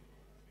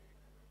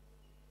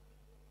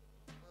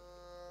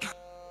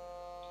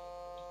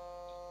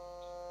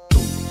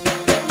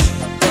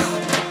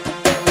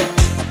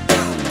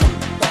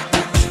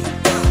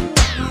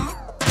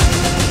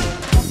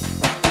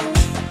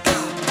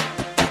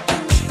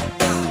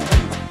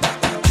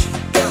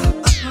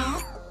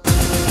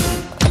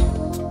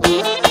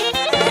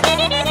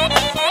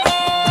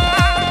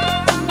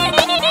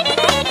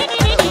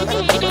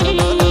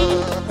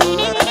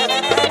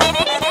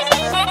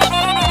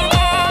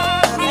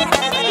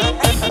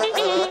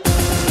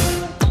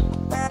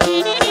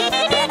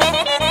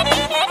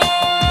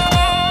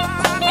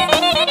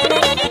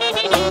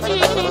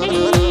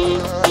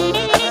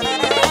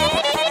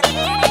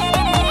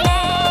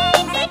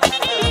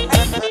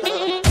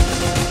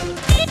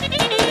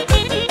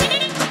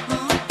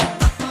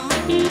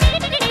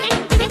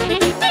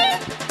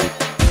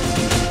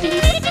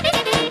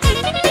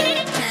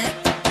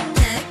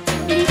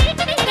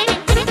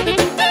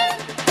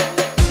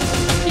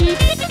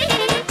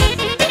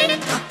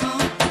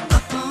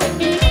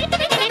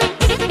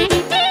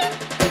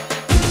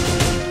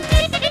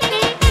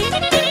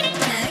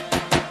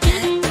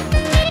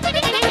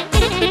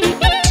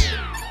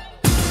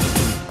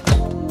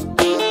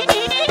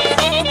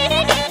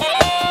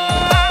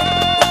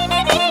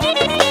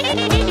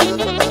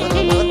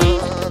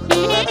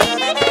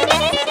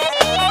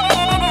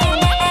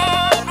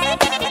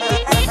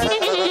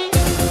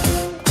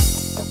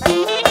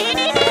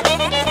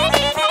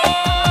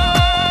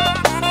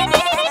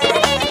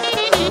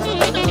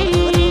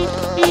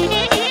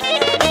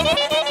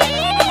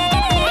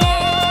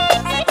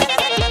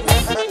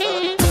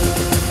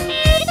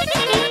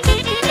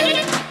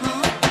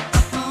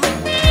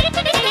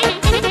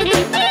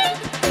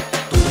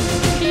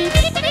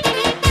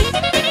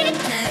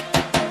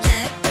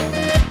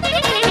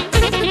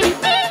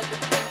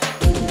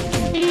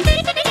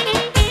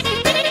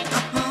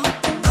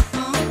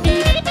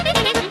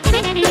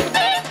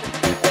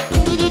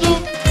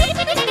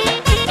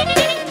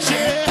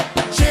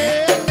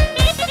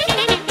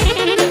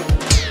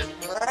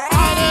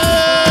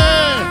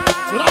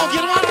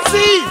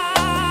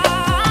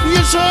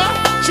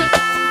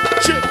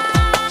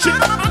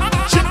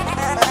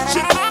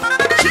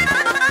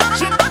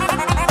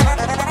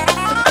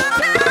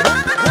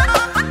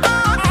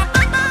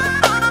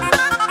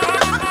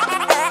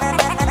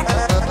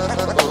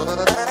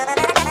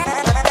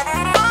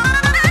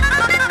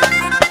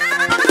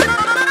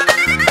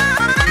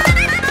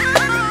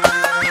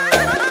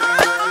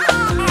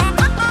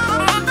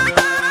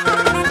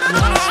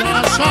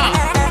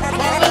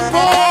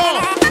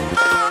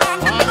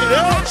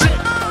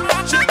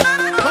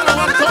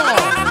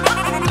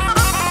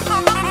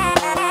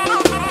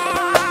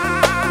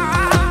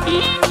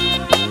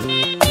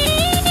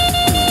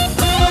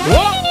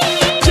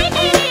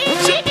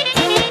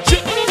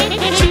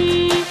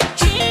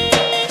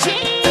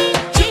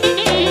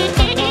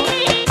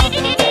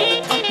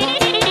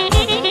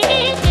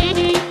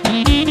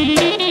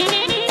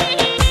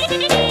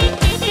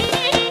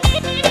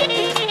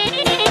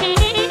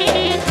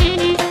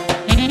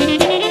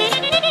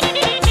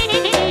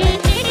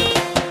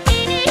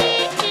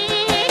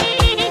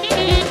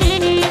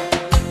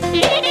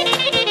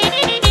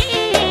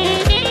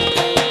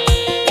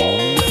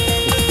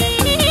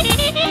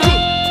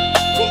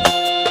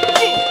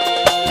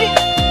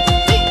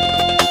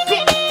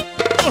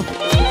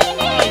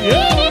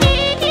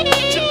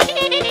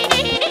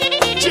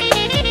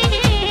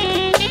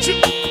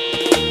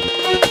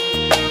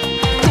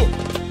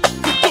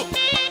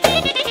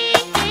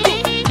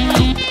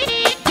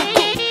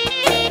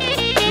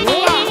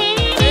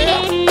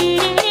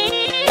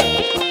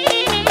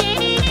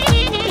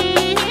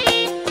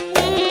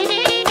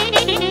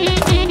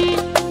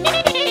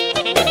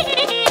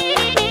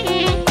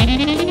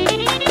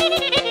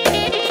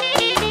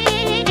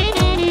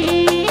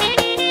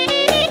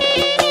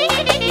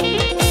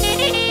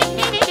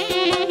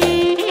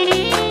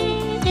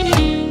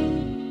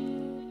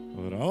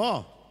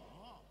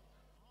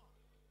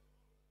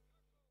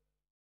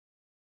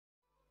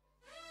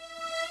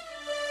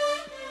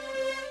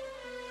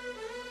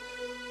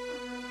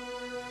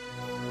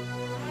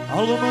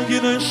 Alo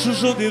mangine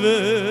šužodive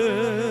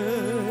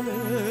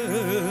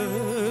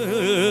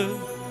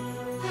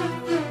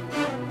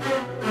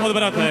Od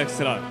brata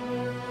ekstra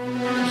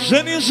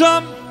Ženi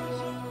žam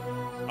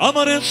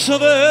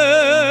Amarešave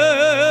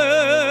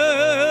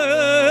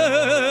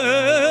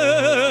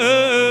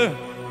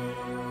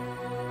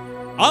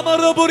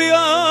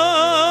Amaraburja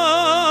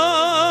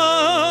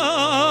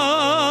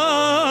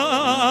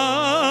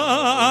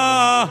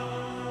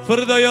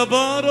Frdaja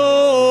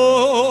baro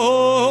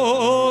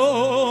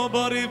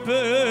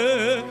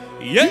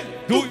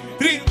Jednu,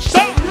 tri,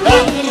 šta?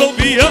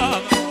 Arobija,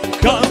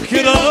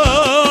 kakera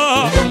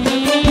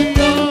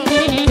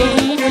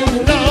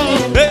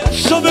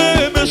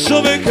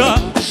Mešove ka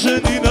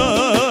ženina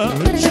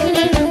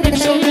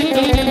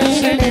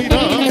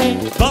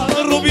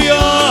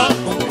Arobija,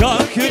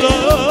 kakera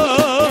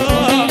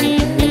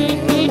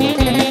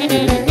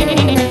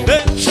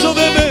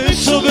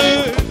Mešove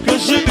ka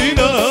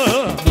ženina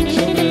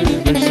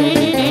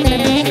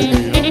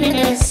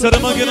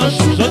Sarmagena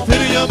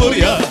šužaterija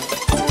borja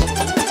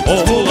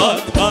Ola,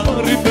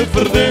 aripe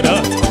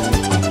frdena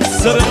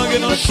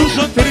Sarmagena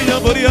šužaterija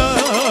borja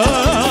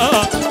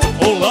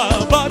Ola,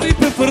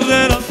 aripe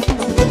frdena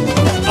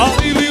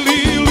Ali li li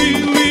li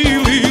li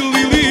li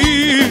li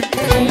li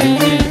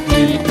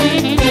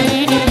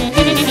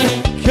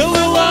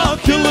Kelela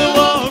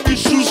mi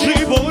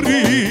šuži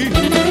bori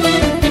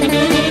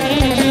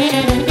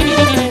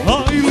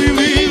Ali li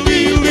li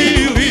li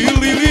li li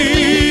li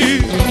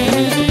li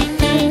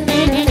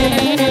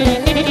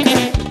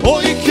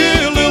Oj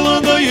kelela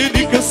da je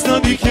nikasna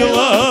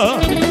nikela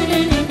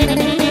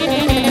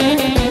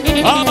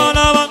Aman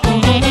aman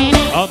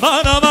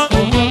Aman aman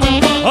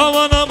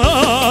Aman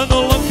aman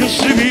Olan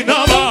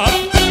kršivinama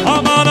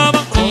Aman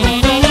aman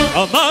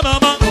Aman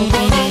aman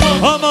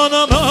Aman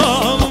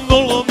aman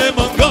Olan me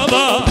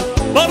mangava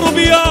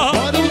Barobija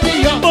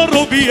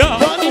Barobija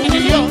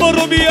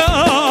Barobija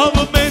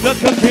Meda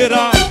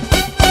kakera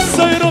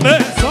Sajrome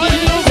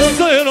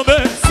Sajrome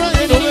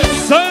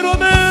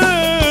Sajrome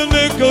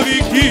Neka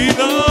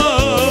vikina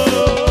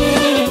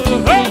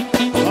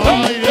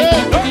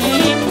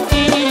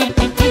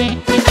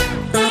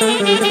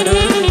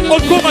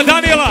Od koma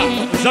Daniela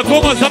Za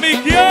koma za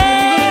Mikija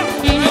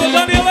Evo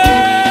Daniele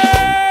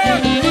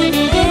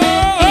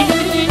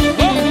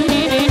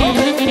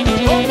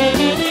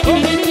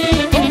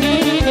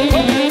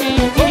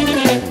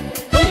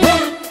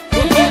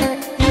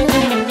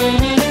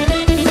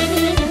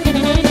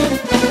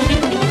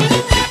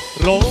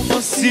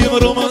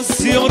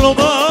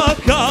Roma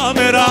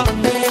kamera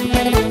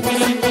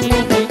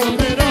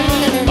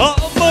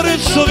Amare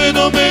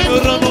čovjena me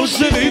rano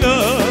ženina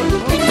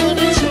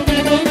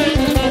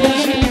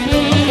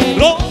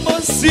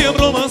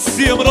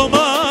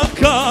Roma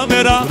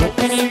kamera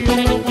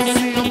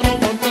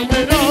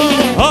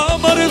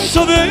Amare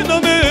čovjena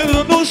me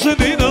rano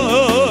ženina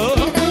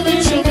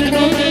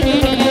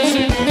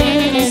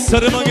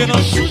Sarmagena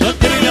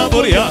šužaterija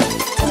borja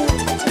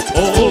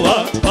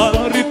Ola,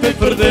 aripe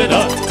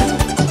frdena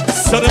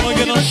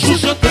Sarmagena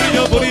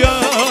šužaterija borja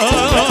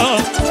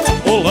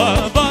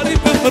Ola,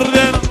 aripe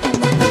frdena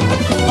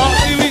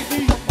Ali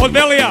od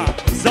Belija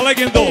za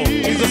legendu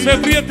I za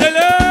sve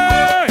prijatelje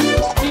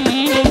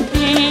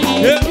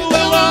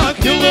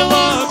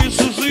Kelela mi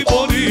šuži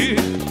bori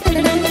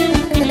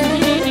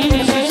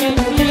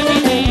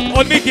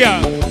Od Mikija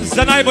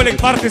za najboljeg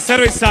party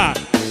servisa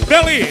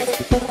Beli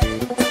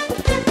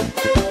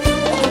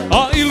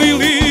Aj li li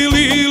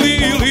li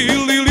li li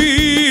li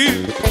li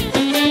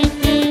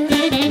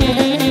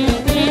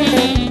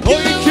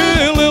Oj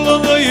kelela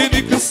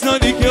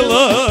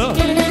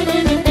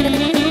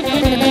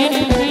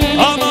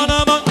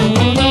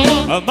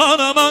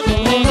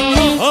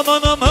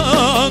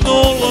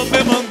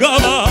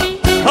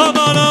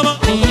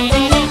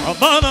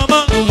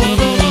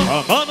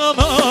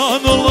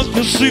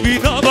živi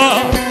nama.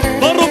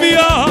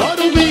 Marobija,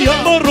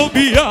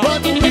 Marobija,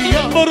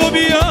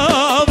 Marobija,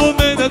 vo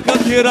mene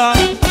kad tjera.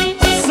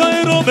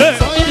 Sajrome,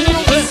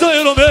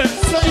 Sajrome,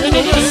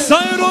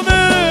 Sajrome,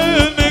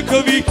 neka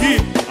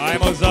viki.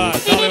 Ajmo za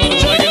Dalivanu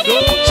legendu.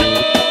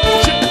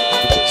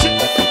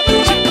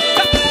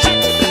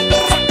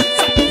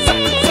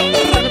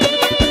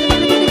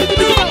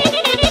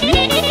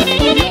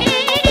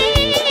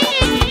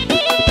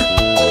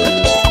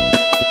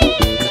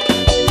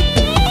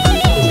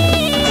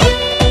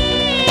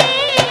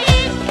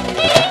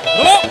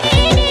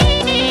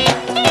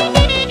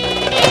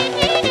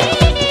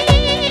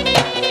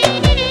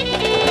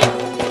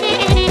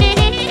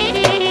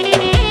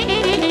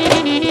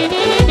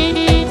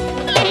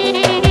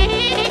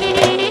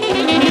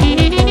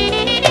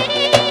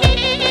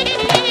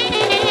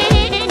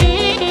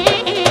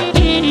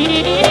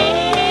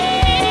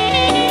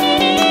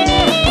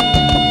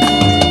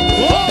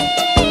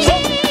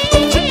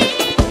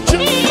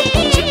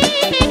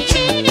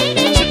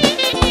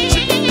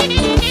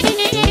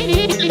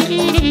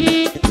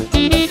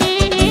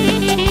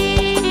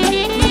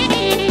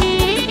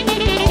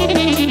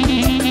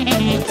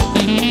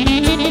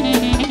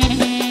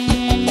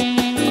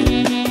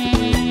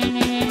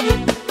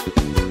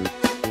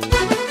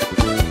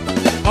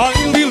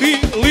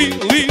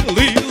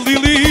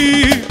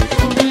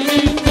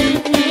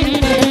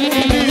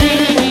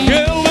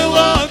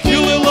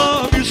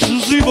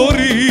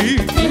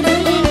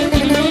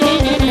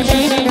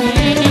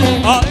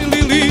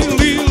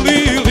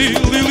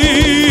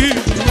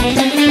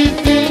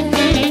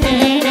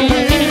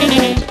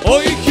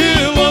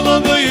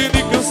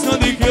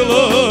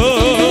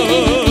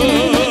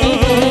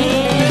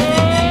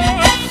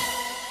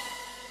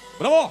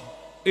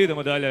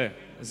 Idemo dalje,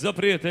 za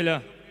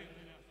prijatelja,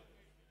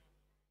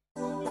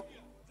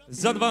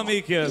 za dva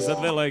Mikija, za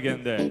dve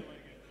legende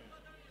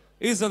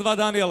i za dva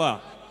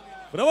Danijela.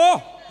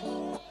 Bravo!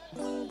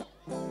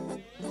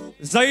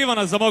 Za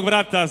Ivana, za mog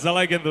brata, za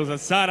legendu, za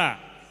Sara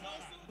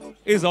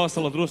i za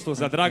ostalo društvo,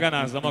 za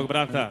Dragana, za mog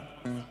brata.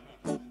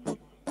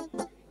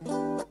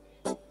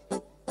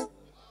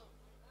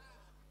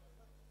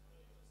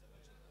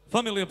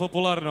 Familija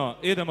popularno,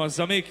 idemo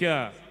za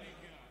Mikija.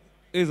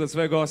 I za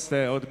sve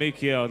goste od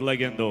Mikija, od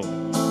legendu.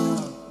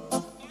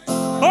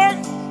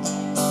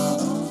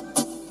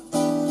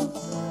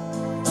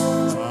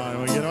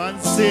 Ajmo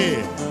Germanci.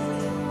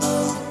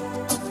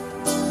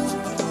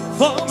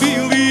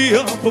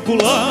 Familija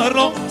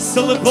popularno,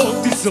 sa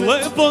lepoti, s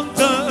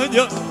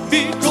lepontanja,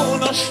 niko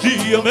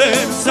naštija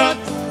menca,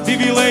 ni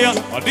vileja,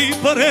 a ni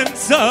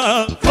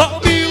parenca.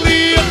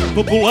 Familija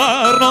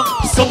popularno,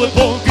 sa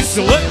lepoti, s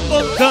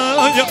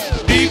lepontanja,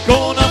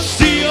 niko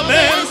naštija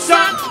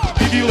menca,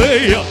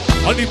 Dileja,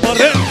 ani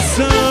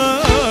parenca.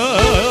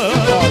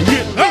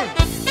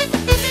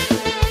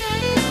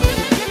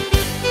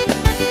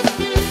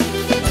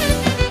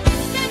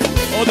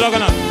 O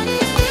Dragana.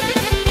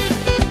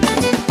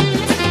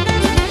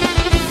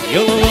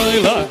 Jela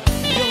Lajla,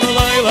 Jela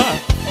Lajla.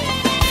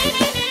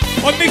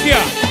 Od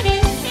Mikija,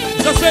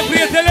 za sve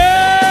prijatelje.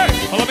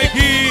 Hvala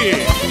Miki.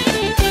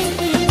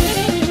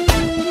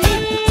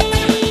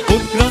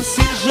 Od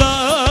Krasinža,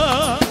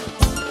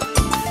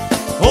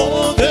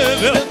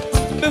 odeve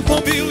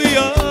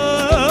familija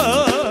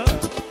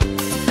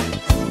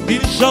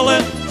Bižale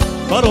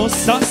paro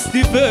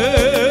sastibe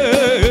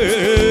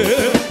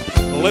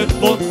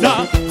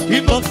lepota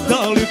i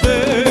mortalibe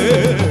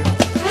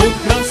od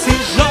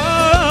Krasinža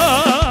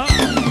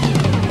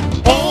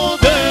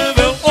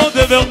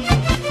odevel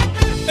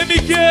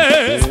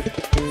Mike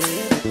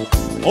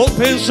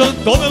otežan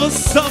dovela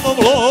samo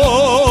mlo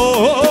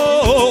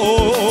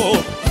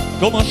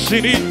ko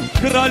mašini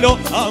kraljo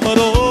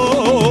Amaro.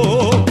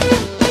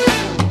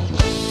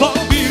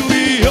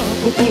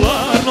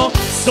 Popularno,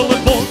 sa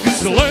lepoti,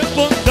 s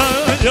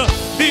lepotanja,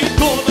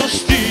 niko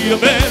naštija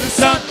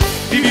menca,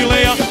 ni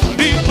vileja,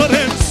 ni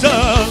parenca.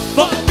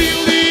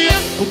 Familija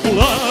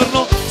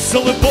popularno, sa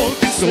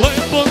lepoti, s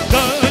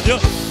lepotanja,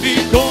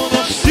 niko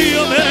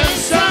naštija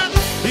menca,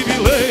 ni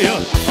vileja,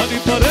 a ni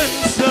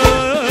parenca.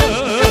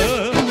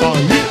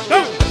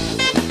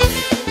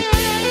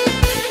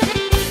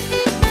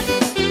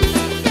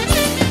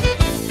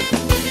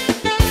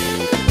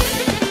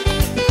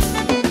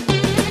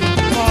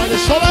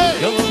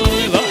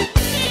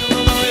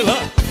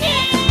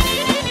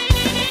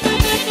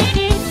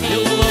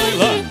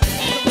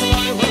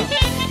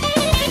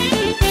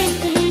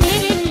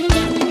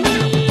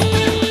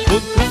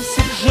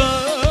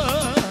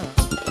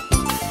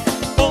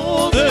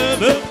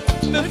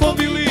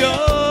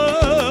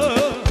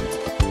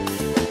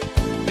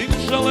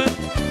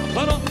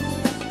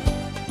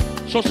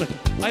 Šošek,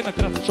 aj na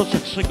krat,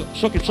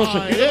 šošek,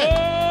 šošek.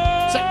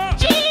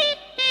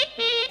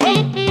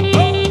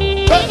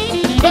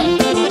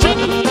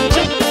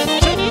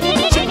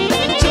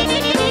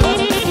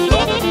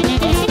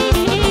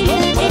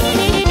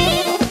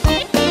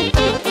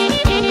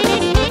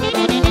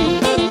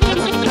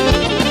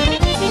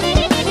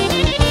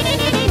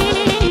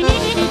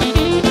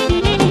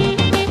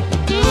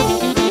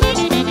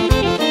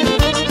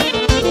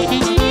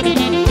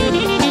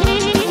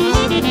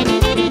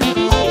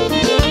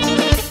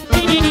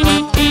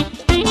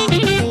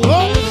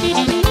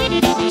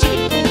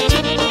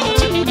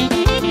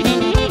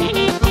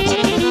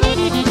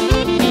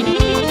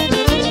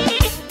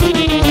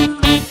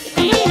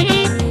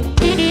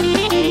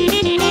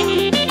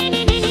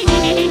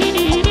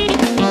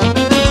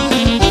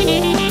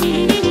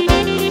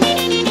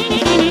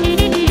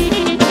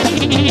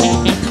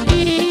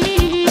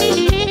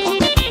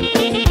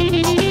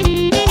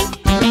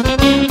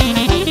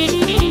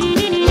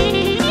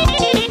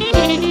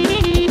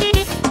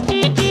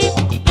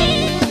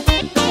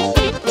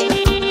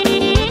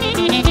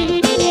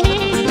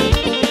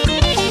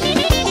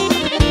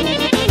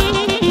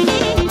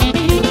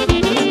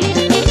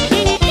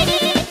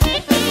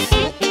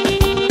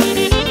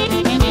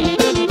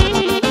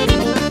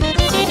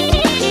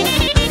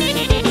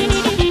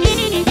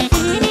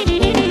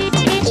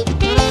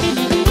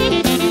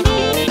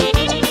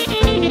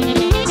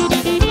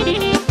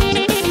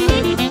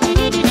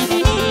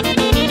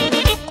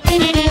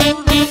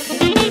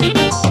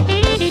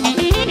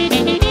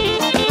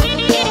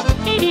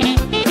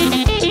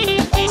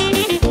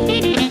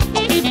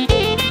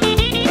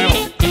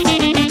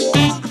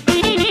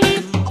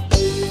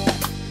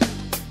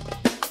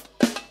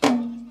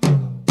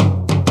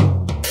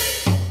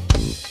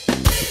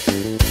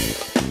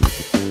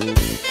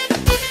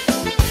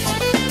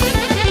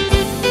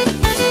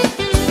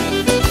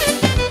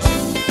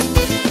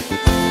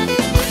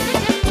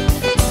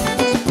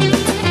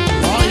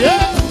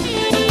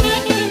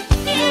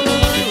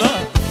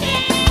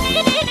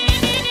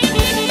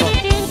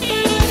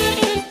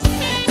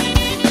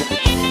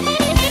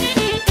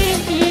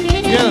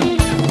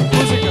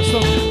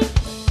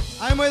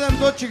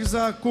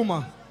 za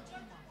kuma.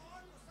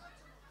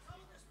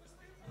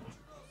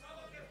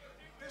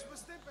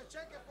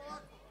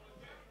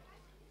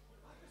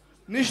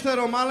 Ništa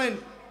Romalen,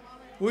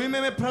 u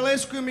ime me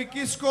Pralesko i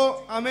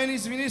Mikisko, a meni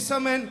izvini sa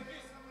men,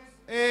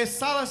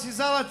 sala si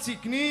zalaci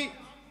kni,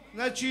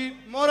 znači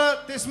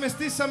mora te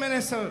smesti sa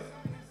mene sa,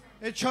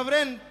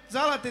 čavren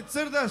zalate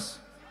crdas,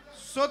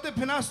 sote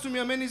penastum,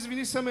 a meni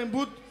izvini sa men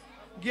but,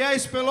 gija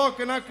ispelo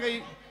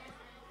kenakaj,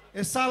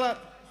 sala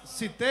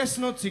si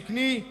tesno, ci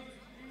kni,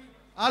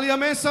 ali ja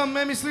men sam,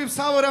 me mislim,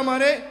 savora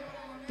mare,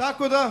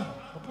 tako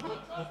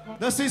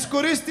da se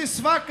iskoristi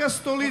svaka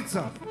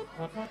stolica.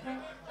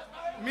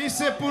 Mi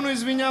se puno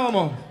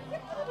izvinjavamo.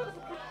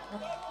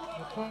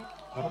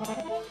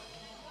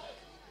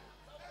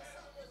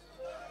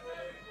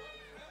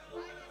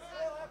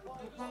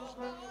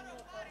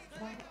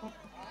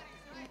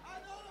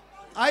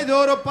 Ajde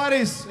oro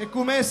Paris, e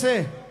come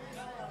se?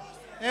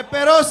 E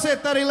però se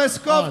tari le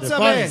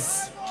scopzave.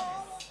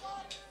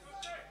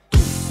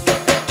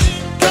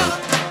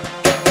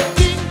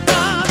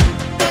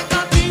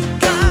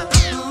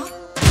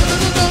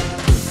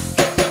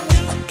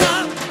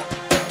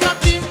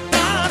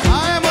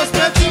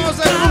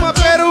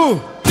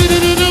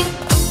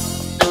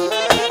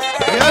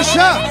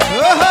 Yaşa!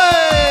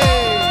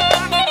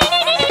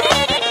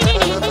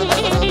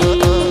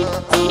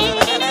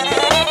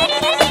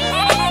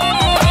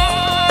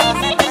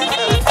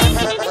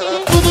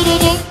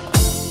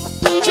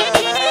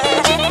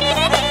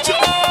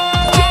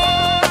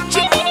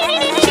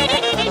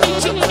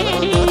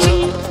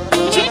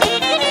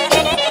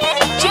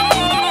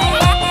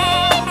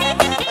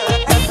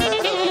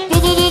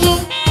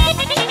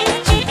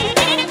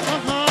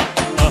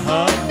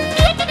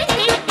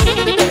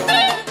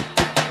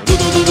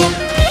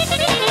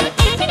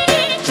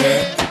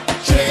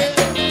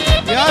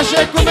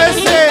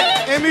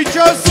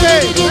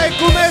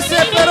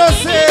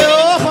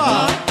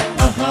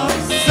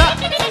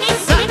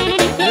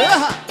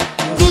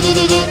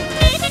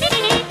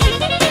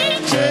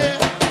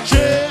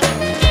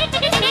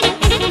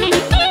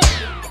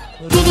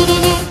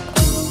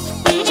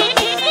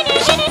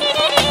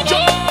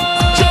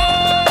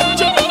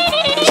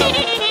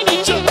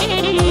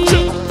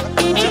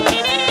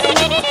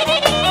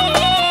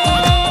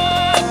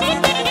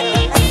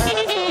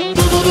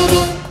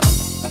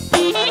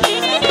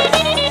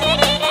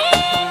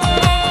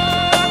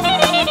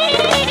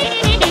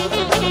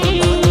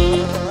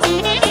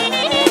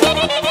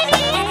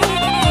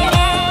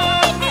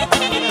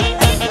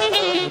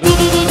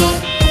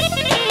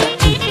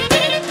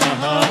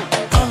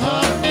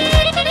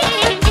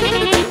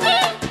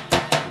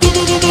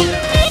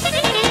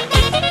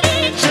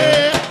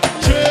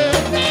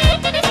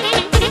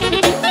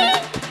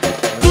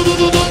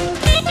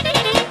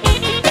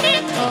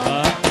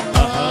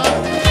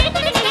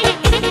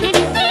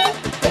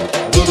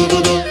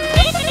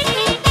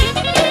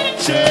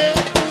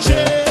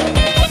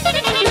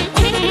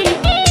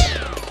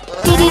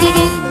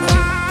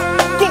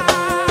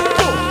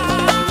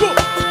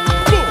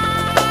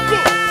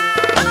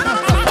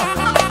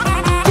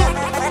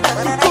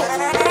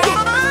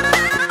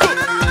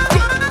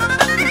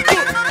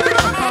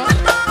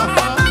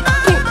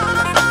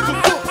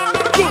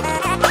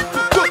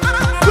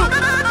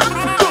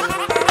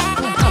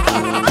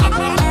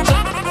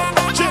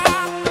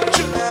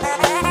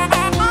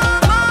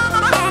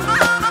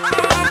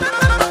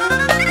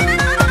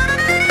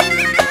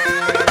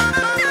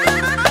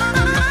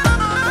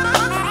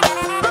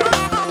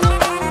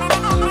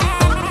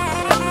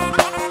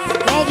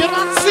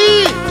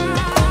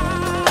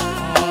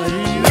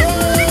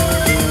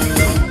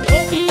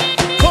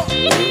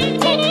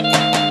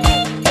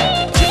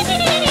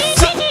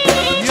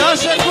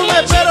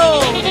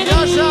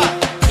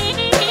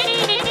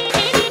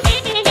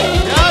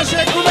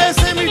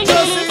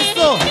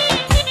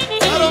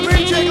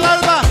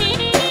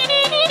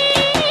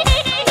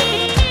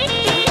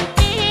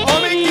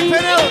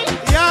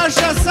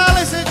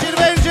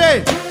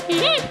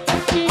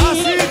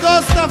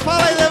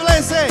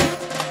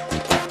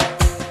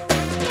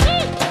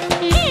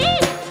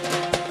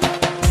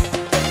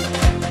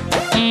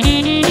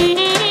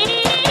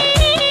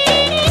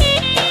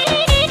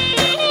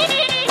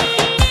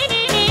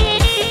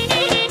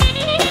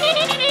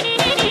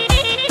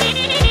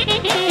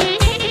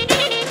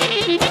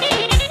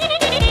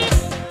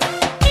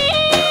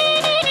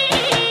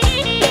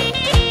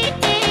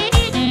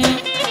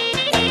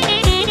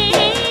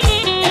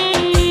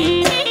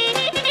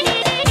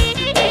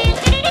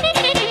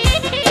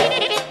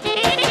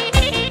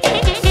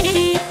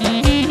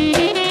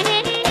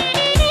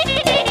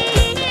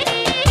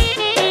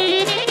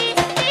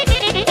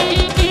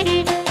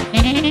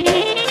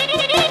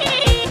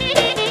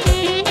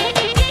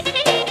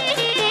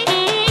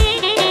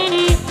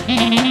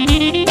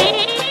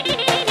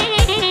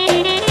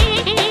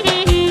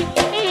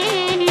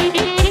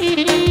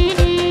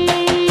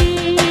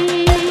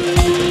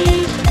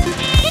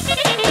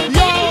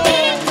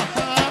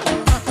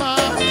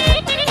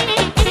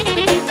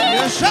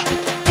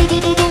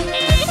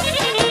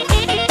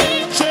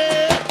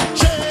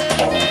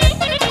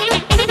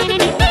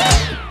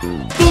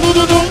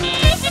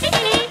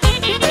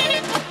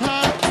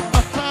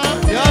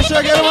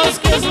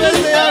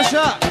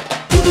 Beša.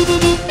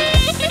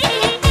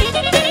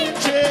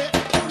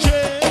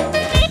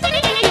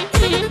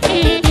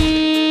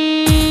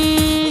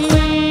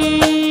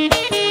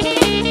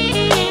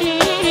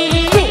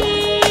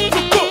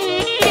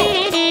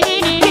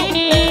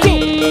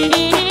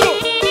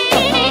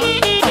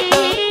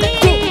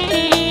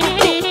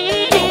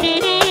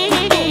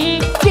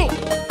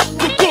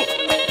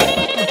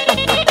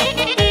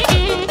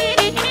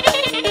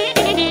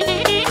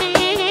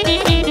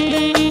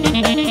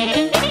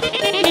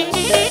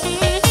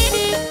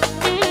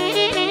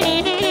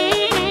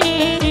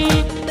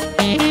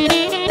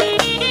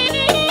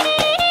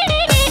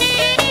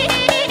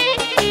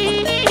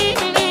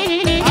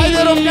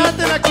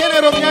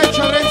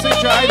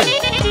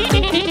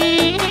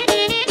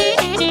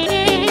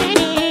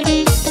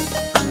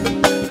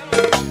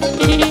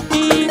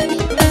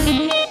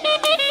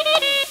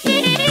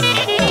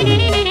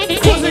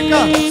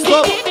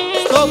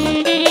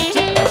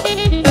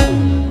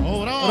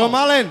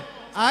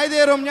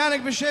 Ajde,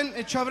 Romnjanek Bešen,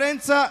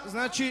 Čavrenca,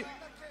 znači,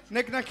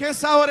 nek na ken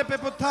savore pe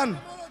potan.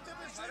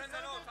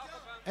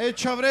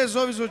 Čavre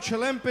zovi zo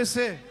čelempe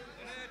se.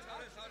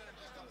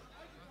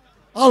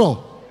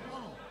 Alo.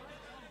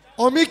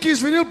 O Miki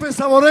izvinil pe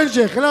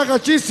savorenje, hnaga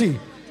čisi.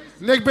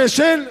 Nek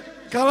Bešen,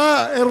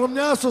 kala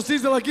Romnja so si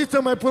zela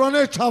gica mai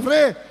purane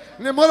Čavre,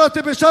 ne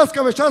morate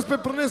Bešaska, Bešas pe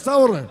prne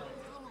savore.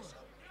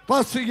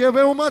 Pa je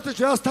veoma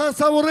teče, ja stan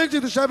savorenje,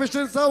 deša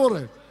Bešen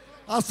savore.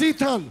 A si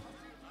tan.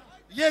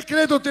 Je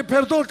credo te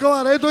perdon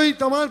kao redo i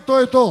taman, to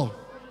je to.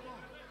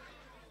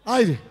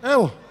 Ajde,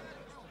 evo.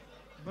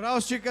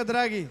 Bravo Čika,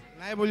 dragi,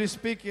 najbolji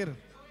speaker.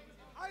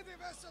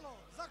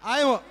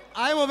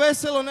 Ajmo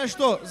veselo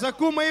nešto, za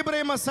kuma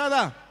Ibrahima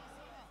sada.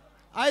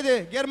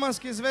 Ajde,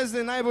 Germanske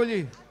Zvezde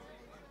najbolji.